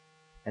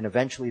 and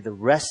eventually the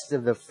rest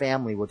of the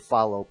family would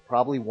follow,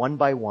 probably one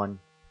by one,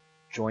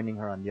 joining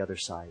her on the other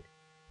side.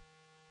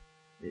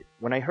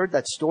 When I heard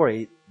that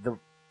story, the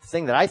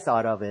thing that I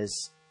thought of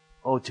is,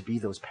 to be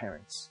those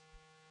parents.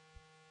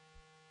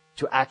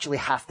 To actually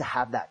have to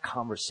have that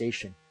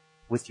conversation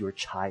with your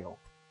child.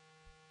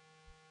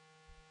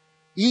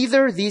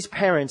 Either these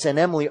parents and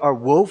Emily are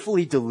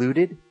woefully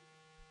deluded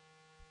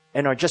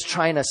and are just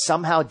trying to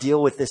somehow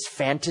deal with this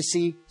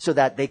fantasy so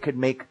that they could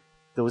make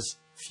those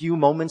few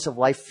moments of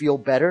life feel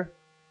better,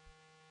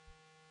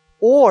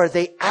 or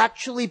they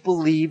actually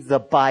believe the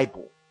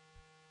Bible,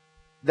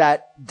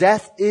 that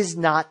death is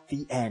not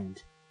the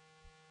end.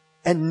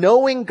 And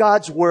knowing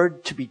God's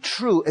word to be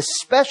true,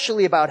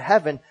 especially about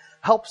heaven,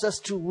 helps us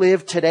to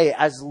live today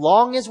as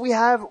long as we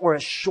have or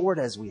as short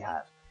as we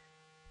have.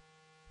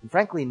 And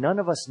frankly, none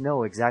of us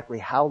know exactly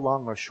how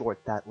long or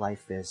short that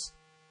life is.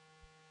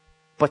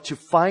 But to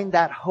find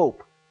that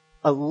hope,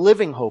 a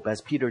living hope as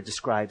Peter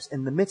describes,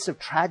 in the midst of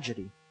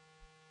tragedy,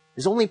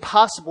 is only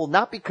possible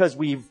not because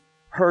we've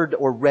heard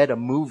or read a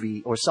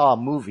movie or saw a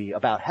movie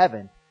about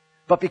heaven,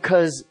 but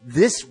because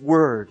this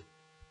word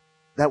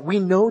that we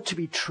know to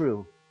be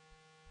true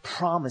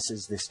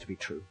promises this to be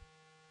true.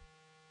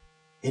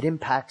 It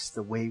impacts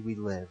the way we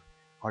live,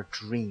 our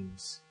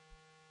dreams,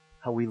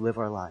 how we live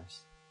our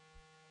lives.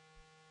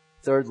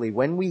 Thirdly,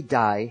 when we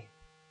die,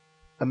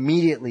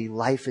 immediately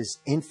life is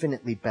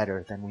infinitely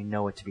better than we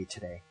know it to be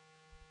today.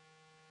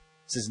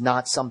 This is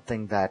not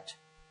something that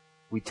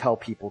we tell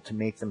people to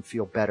make them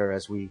feel better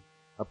as we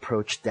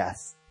approach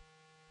death.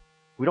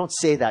 We don't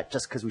say that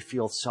just because we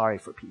feel sorry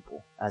for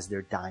people as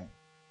they're dying.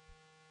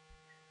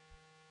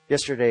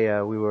 Yesterday,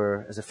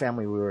 as a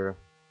family, we were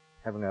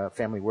having a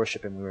family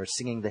worship, and we were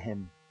singing the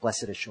hymn,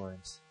 Blessed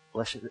Assurance.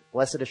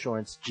 Blessed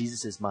Assurance,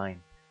 Jesus is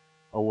mine.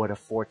 Oh, what a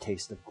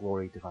foretaste of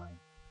glory divine.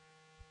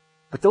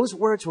 But those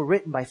words were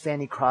written by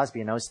Fanny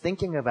Crosby, and I was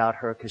thinking about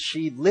her because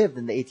she lived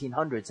in the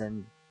 1800s,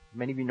 and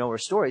many of you know her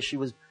story. She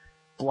was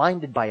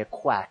blinded by a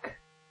quack.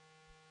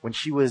 When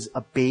she was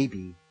a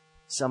baby,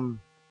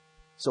 some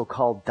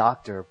so-called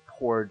doctor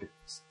poured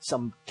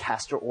some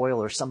castor oil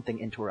or something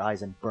into her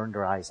eyes and burned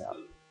her eyes out.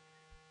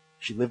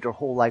 She lived her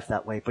whole life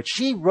that way. But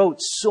she wrote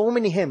so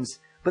many hymns.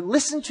 But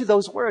listen to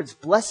those words.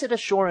 Blessed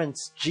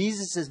assurance,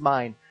 Jesus is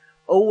mine.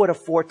 Oh, what a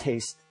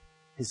foretaste,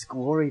 his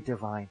glory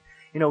divine.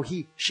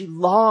 She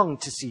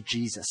longed to see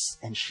Jesus,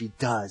 and she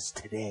does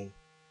today.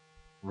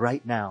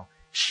 Right now,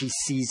 she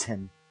sees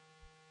him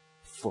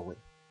fully.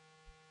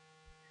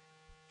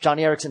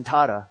 Johnny Erickson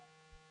Tada,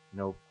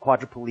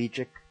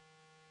 quadriplegic,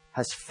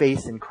 has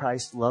faith in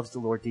Christ, loves the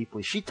Lord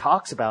deeply. She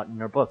talks about in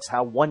her books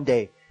how one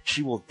day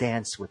she will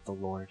dance with the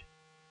Lord.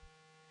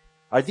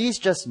 Are these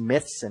just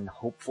myths and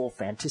hopeful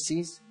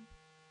fantasies?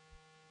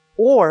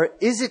 Or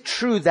is it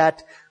true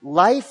that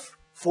life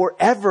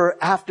forever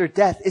after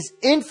death is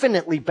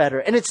infinitely better?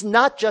 And it's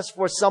not just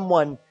for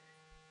someone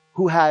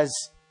who has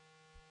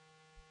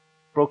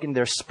broken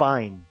their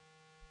spine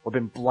or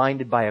been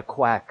blinded by a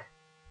quack.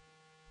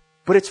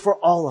 But it's for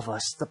all of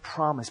us, the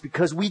promise,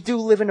 because we do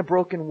live in a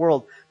broken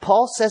world.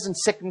 Paul says in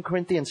 2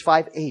 Corinthians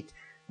 5:8,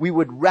 we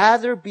would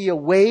rather be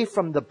away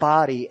from the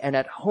body and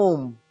at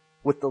home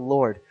with the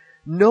Lord.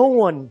 No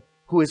one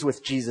who is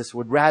with Jesus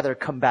would rather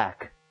come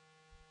back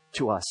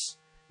to us,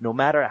 no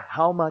matter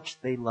how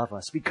much they love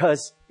us,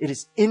 because it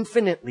is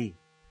infinitely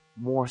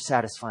more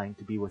satisfying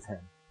to be with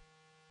him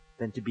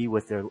than to be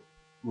with their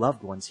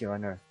loved ones here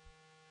on earth.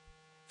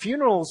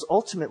 Funerals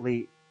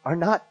ultimately are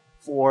not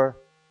for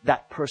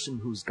that person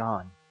who's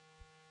gone.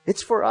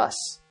 It's for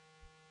us.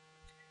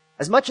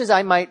 As much as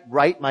I might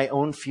write my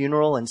own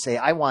funeral and say,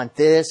 I want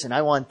this and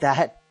I want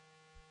that,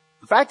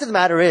 the fact of the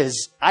matter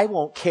is, I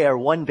won't care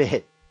one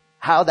bit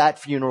how that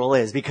funeral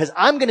is, because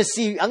I'm going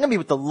to be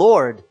with the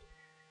Lord.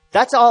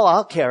 That's all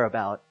I'll care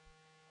about.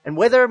 And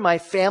whether my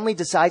family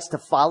decides to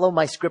follow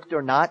my script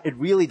or not, it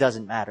really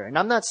doesn't matter. And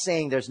I'm not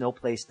saying there's no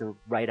place to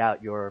write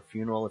out your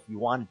funeral if you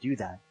want to do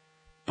that.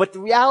 But the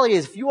reality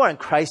is, if you are in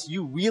Christ,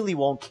 you really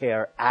won't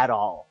care at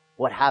all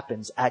what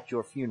happens at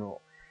your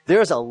funeral.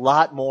 There's a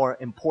lot more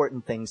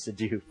important things to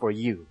do for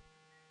you.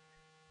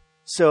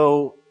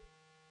 So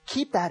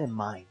keep that in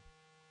mind.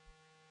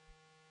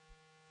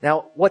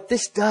 Now, what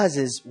this does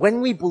is, when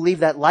we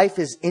believe that life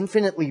is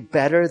infinitely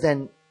better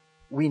than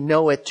we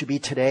know it to be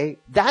today,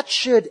 that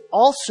should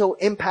also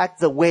impact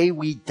the way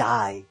we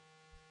die.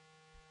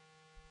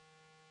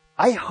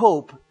 I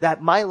hope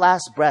that my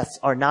last breaths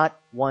are not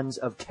ones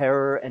of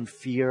terror and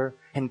fear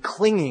and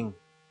clinging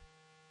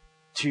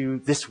to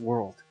this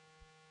world.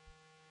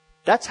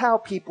 That's how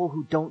people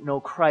who don't know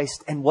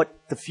Christ and what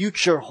the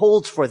future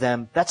holds for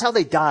them, that's how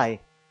they die,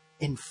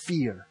 in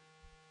fear,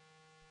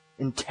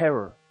 in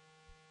terror.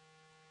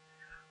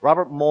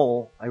 Robert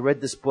Moll, I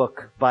read this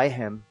book by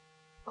him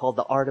called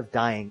The Art of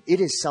Dying. It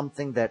is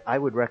something that I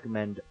would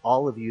recommend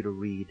all of you to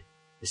read,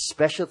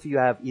 especially if you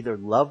have either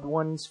loved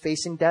ones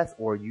facing death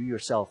or you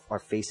yourself are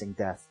facing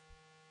death.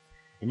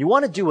 And you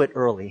want to do it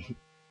early.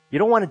 You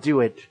don't want to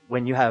do it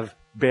when you have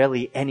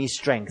barely any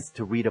strength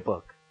to read a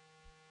book.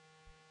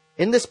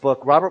 In this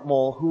book, Robert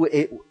Moll,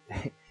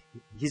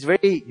 he's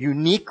very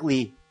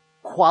uniquely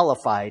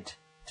qualified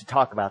to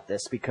talk about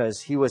this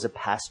because he was a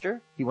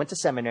pastor, he went to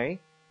seminary,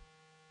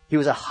 he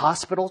was a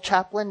hospital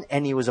chaplain,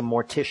 and he was a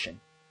mortician.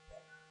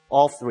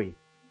 All three.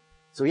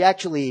 So he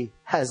actually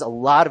has a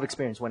lot of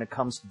experience when it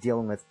comes to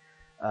dealing with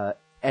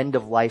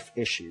end-of-life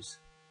issues.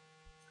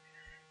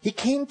 He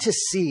came to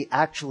see,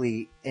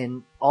 actually,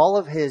 in all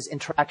of his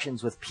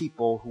interactions with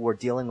people who were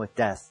dealing with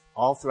death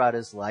all throughout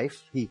his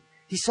life, he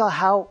saw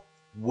how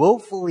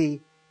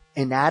woefully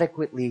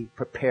inadequately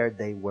prepared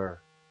they were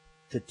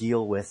to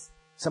deal with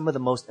some of the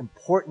most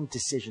important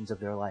decisions of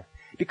their life.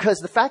 Because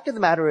the fact of the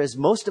matter is,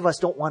 most of us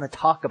don't want to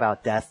talk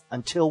about death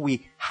until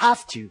we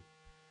have to.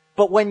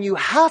 But when you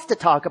have to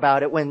talk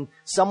about it, when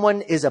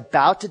someone is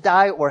about to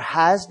die or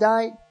has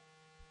died,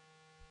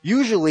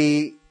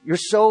 usually you're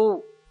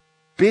so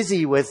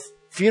busy with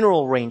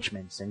funeral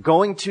arrangements and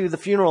going to the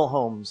funeral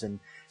homes, and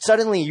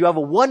suddenly you have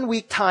a 1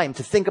 week time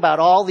to think about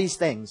all these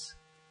things.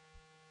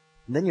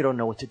 And then you don't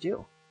know what to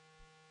do.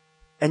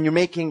 And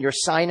you're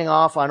signing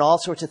off on all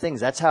sorts of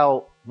things. That's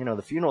how,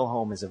 the funeral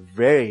home is a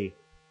very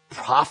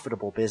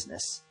profitable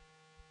business.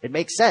 It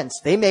makes sense.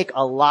 They make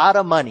a lot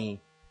of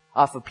money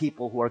off of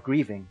people who are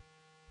grieving.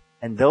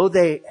 And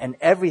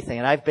everything,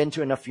 and I've been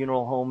to enough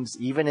funeral homes,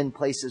 even in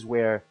places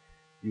where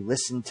you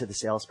listen to the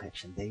sales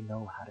pitch and they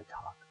know how to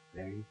talk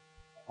very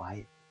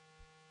quiet.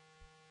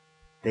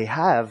 They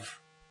have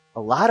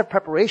a lot of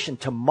preparation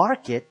to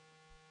market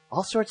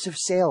all sorts of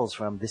sales,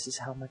 from this is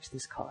how much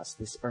this costs,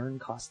 this urn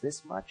costs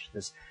this much,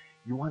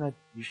 you want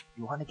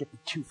to get the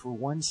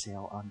 2-for-1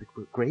 sale on the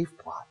grave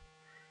plot.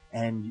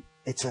 And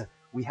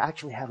we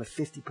actually have a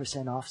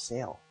 50% off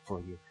sale for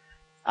you.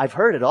 I've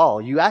heard it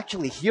all. You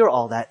actually hear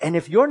all that. And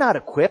if you're not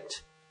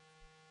equipped,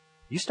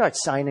 you start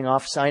signing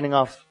off,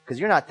 because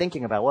you're not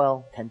thinking about,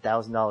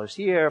 $10,000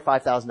 here,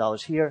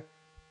 $5,000 here.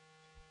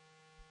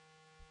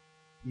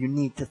 You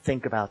need to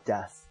think about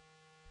death.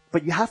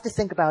 But you have to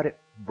think about it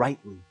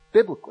rightly,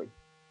 biblically.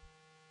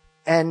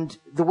 And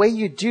the way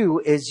you do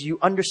is you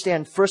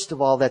understand, first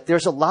of all, that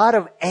there's a lot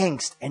of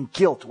angst and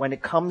guilt when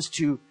it comes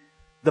to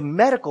the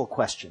medical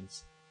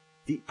questions.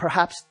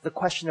 Perhaps the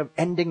question of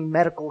ending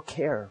medical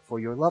care for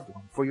your loved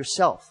one, for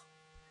yourself.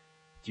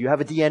 Do you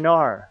have a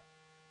DNR?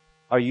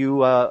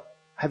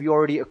 Have you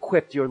already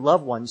equipped your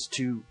loved ones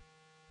to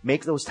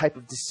make those type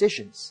of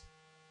decisions?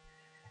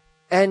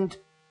 And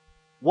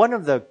one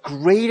of the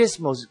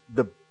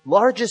the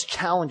largest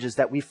challenges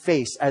that we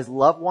face as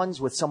loved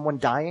ones with someone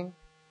dying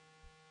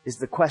is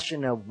the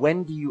question of,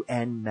 when do you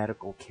end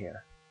medical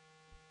care?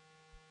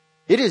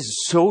 It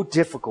is so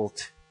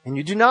difficult, and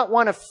you do not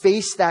want to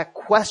face that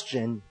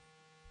question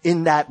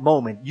in that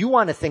moment. You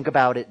want to think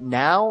about it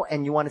now,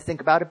 and you want to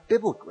think about it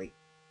biblically.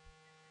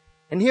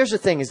 And here's the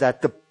thing, is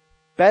that the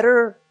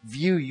better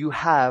view you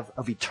have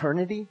of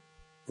eternity,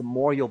 the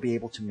more you'll be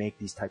able to make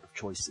these type of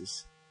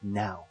choices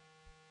now.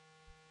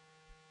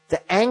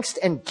 The angst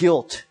and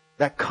guilt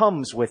that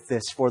comes with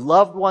this for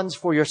loved ones,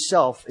 for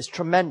yourself, is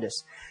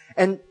tremendous.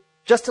 And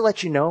just to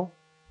let you know,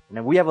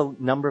 we have a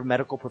number of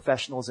medical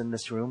professionals in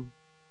this room.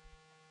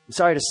 I'm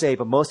sorry to say,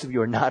 but most of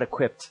you are not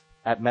equipped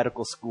at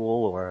medical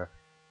school or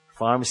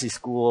pharmacy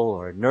school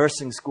or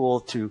nursing school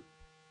to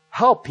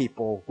help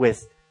people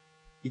with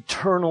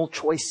eternal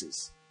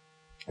choices.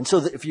 And so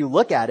if you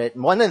look at it,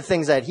 and one of the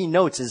things that he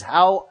notes is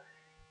how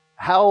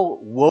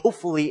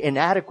woefully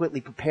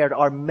inadequately prepared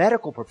are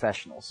medical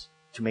professionals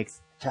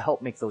to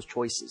help make those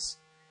choices.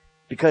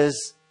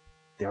 Because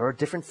there are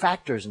different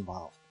factors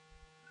involved.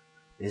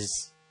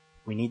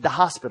 We need the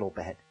hospital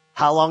bed.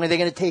 How long are they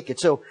going to take it?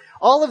 So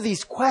all of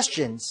these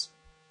questions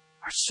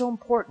are so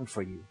important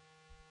for you.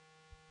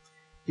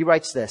 He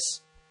writes this: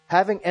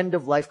 having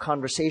end-of-life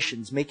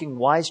conversations, making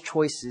wise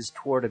choices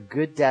toward a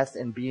good death,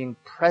 and being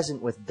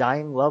present with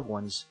dying loved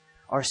ones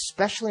are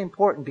especially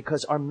important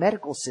because our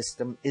medical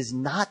system is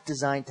not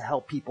designed to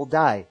help people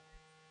die.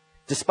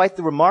 Despite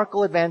the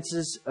remarkable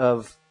advances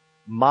of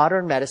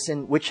modern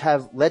medicine, which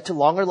have led to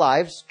longer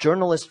lives,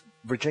 journalist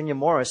Virginia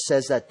Morris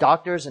says that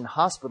doctors and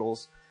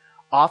hospitals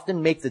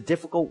often make the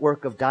difficult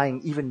work of dying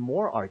even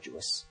more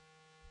arduous.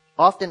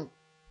 Often,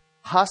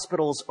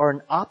 hospitals are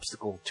an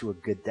obstacle to a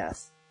good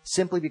death,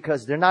 simply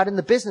because they're not in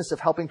the business of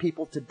helping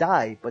people to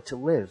die, but to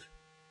live.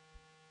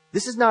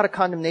 This is not a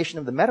condemnation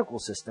of the medical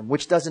system,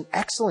 which does an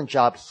excellent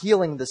job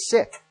healing the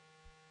sick,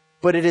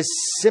 but it is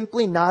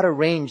simply not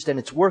arranged, and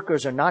its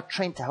workers are not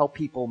trained to help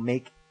people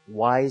make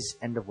wise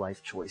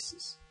end-of-life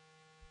choices.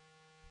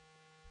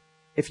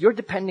 If you're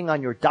depending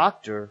on your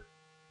doctor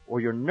or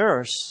your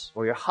nurse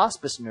or your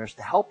hospice nurse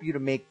to help you to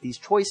make these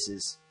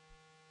choices,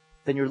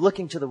 then you're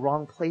looking to the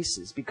wrong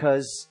places,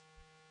 because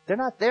they're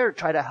not there to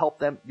try to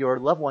help your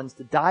loved ones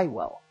to die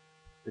well.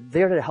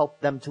 They're there to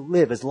help them to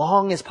live as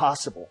long as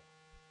possible.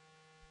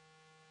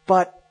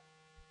 But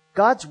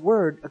God's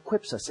word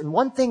equips us. And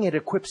one thing it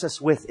equips us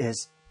with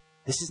is,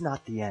 this is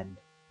not the end.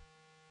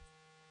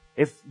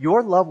 If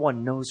your loved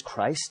one knows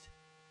Christ,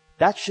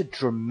 that should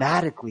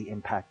dramatically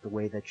impact the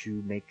way that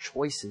you make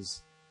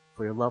choices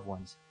for your loved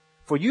ones.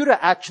 For you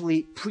to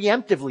actually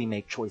preemptively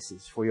make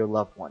choices for your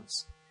loved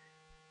ones,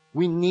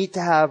 we need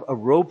to have a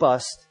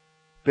robust,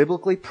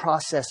 biblically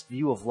processed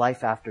view of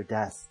life after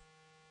death,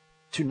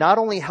 to not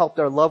only help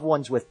our loved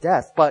ones with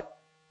death, but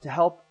to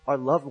help our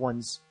loved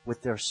ones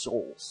with their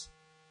souls.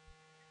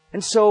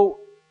 And so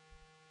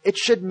it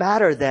should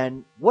matter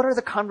then, what are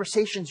the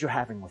conversations you're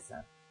having with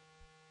them?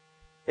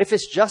 If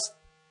it's just,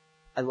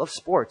 I love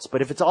sports,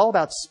 but if it's all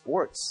about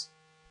sports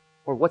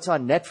or what's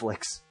on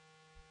Netflix,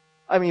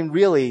 I mean,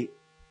 really,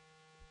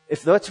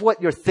 if that's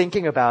what you're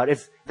thinking about,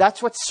 if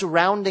that's what's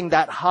surrounding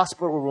that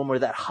hospital room or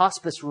that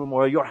hospice room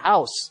or your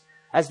house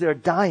as they're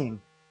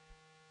dying,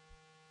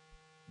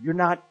 you're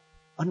not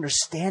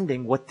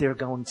understanding what they're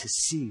going to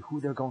see,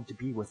 who they're going to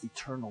be with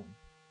eternally.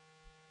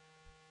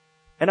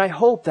 And I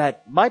hope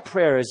that my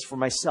prayer is for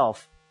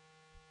myself,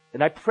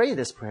 and I pray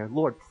this prayer,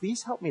 Lord,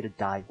 please help me to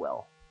die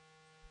well.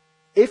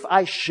 If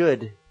I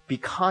should be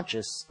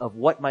conscious of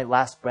what my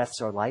last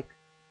breaths are like,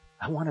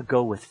 I want to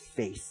go with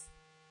faith.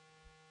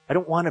 I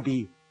don't want to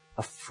be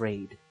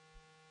afraid.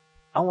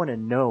 I want to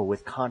know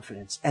with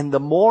confidence. And the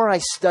more I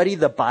study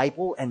the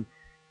Bible and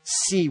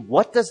see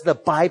what does the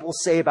Bible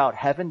say about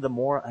heaven, the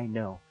more I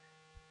know.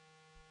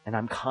 And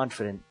I'm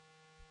confident,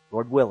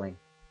 Lord willing,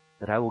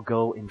 that I will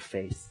go in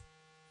faith.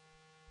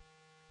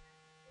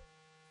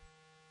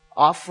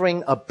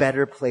 Offering a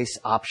better place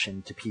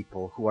option to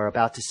people who are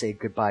about to say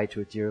goodbye to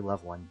a dear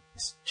loved one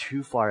is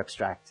too far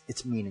abstract.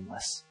 It's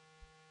meaningless.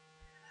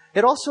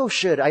 It also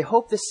should, I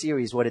hope this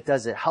series, what it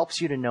does, it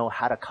helps you to know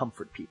how to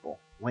comfort people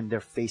when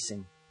they're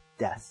facing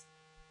death.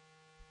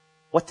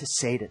 What to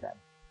say to them.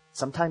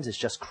 Sometimes it's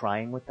just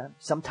crying with them.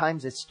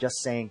 Sometimes it's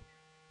just saying,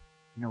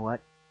 you know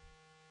what?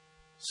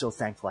 So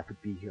thankful I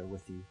could be here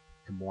with you,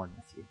 to mourn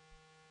with you.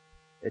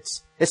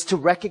 It's to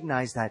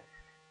recognize that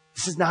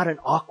this is not an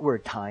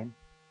awkward time.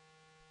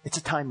 It's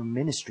a time of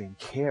ministry and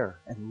care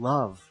and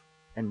love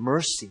and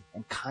mercy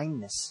and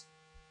kindness.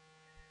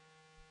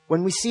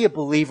 When we see a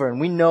believer and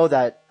we know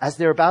that as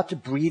they're about to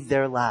breathe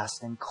their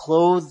last and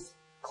close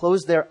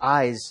their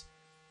eyes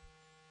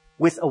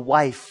with a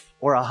wife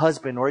or a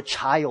husband or a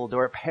child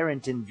or a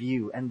parent in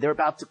view, and they're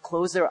about to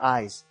close their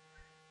eyes,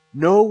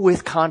 know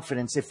with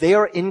confidence, if they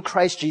are in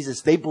Christ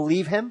Jesus, they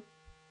believe Him,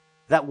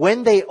 that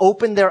when they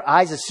open their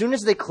eyes, as soon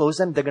as they close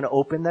them, they're going to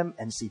open them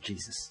and see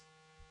Jesus.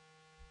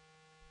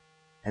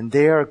 And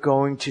they are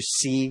going to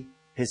see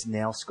His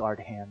nail-scarred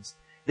hands.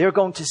 They're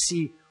going to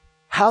see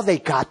how they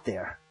got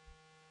there.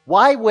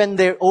 Why, when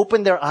they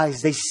open their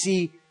eyes, they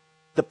see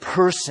the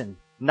person,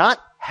 not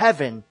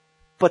heaven,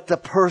 but the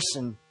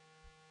person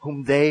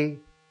whom they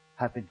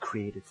have been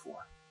created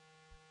for,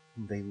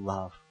 whom they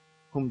love,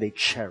 whom they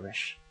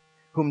cherish,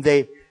 whom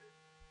they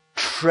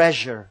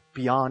treasure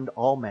beyond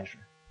all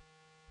measure.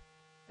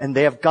 And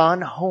they have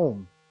gone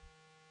home.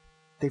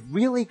 They've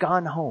really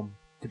gone home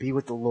to be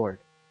with the Lord.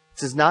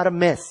 This is not a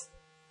myth.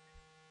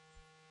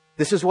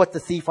 This is what the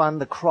thief on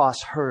the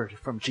cross heard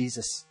from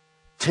Jesus.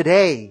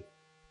 Today,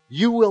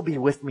 you will be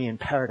with me in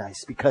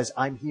paradise because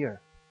I'm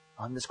here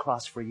on this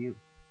cross for you.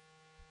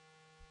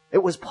 It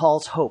was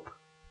Paul's hope.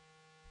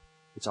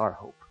 It's our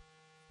hope.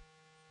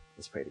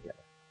 Let's pray together.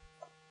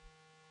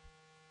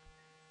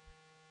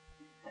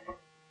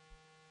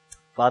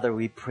 Father,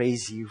 we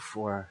praise you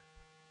for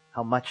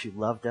how much you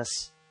loved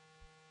us,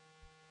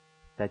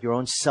 that your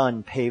own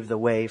Son paved the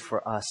way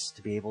for us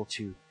to be able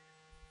to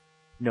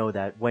know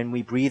that when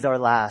we breathe our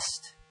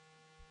last,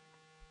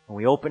 when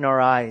we open our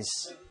eyes,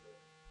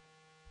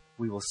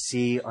 we will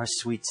see our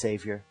sweet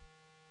Savior,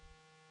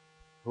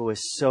 who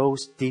is so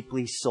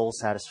deeply soul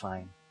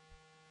satisfying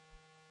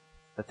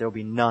that there will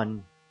be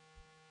none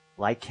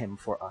like Him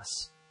for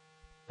us,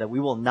 that we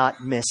will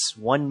not miss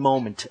one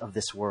moment of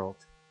this world.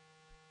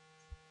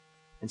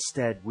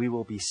 Instead, we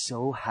will be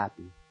so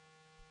happy,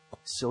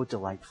 so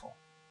delightful.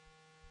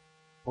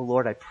 Oh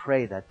Lord, I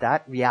pray that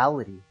that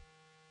reality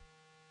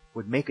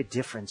would make a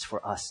difference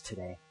for us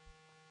today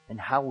in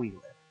how we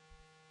live,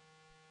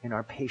 in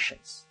our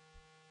patience.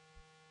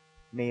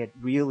 May it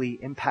really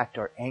impact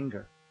our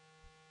anger,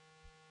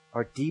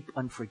 our deep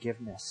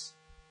unforgiveness.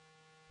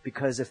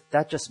 Because if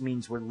that just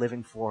means we're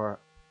living for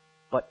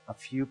but a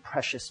few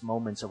precious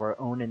moments of our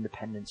own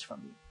independence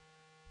from you,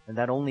 then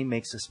that only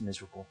makes us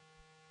miserable.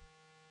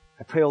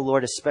 I pray, O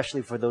Lord,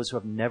 especially for those who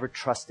have never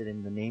trusted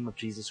in the name of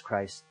Jesus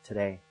Christ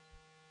today.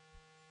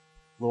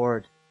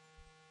 Lord,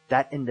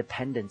 that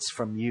independence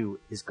from you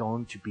is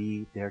going to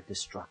be their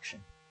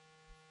destruction.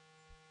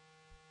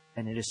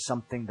 And it is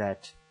something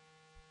that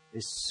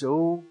is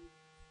so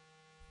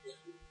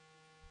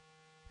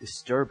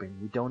disturbing.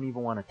 We don't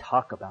even want to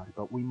talk about it,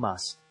 but we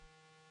must.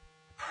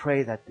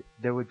 Pray that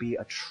there would be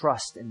a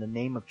trust in the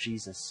name of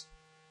Jesus.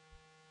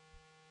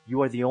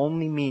 You are the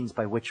only means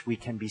by which we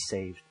can be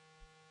saved.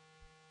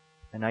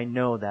 And I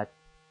know that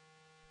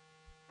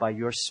by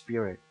your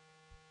Spirit,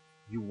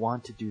 you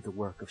want to do the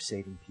work of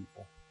saving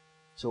people.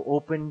 So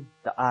open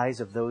the eyes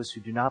of those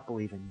who do not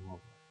believe in you, O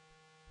Lord.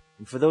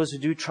 And for those who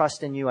do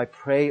trust in you, I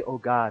pray, O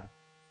God,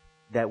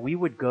 that we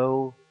would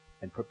go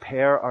and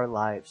prepare our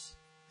lives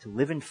to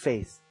live in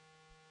faith,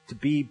 to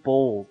be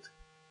bold,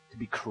 to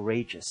be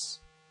courageous,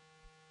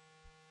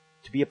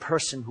 to be a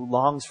person who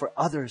longs for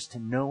others to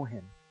know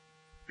him,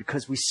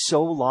 because we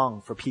so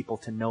long for people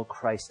to know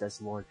Christ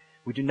as Lord.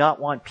 We do not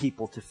want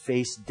people to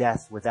face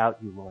death without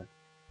you, Lord.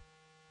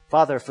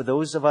 Father, for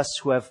those of us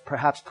who have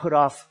perhaps put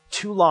off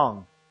too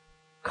long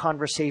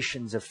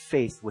conversations of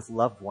faith with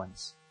loved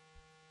ones,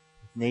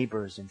 with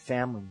neighbors and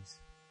families,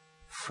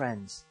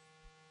 friends,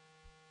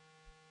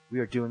 we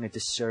are doing a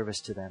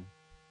disservice to them.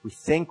 We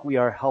think we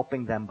are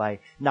helping them by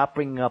not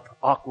bringing up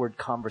awkward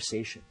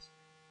conversations.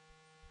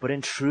 But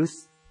in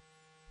truth,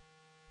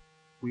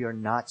 we are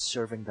not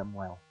serving them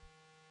well.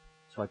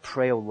 So I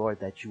pray, O Lord,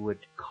 that you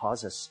would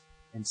cause us,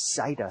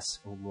 incite us,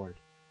 O Lord,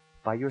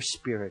 by your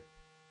Spirit,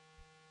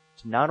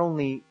 to not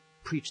only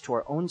preach to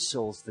our own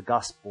souls the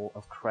gospel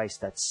of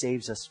Christ that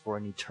saves us for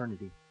an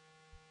eternity,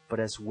 but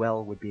as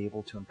well would be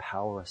able to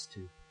empower us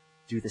to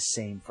do the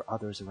same for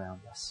others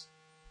around us.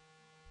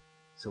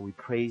 So we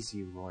praise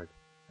you, Lord,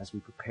 as we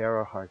prepare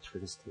our hearts for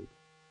this table.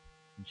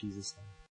 In Jesus' name.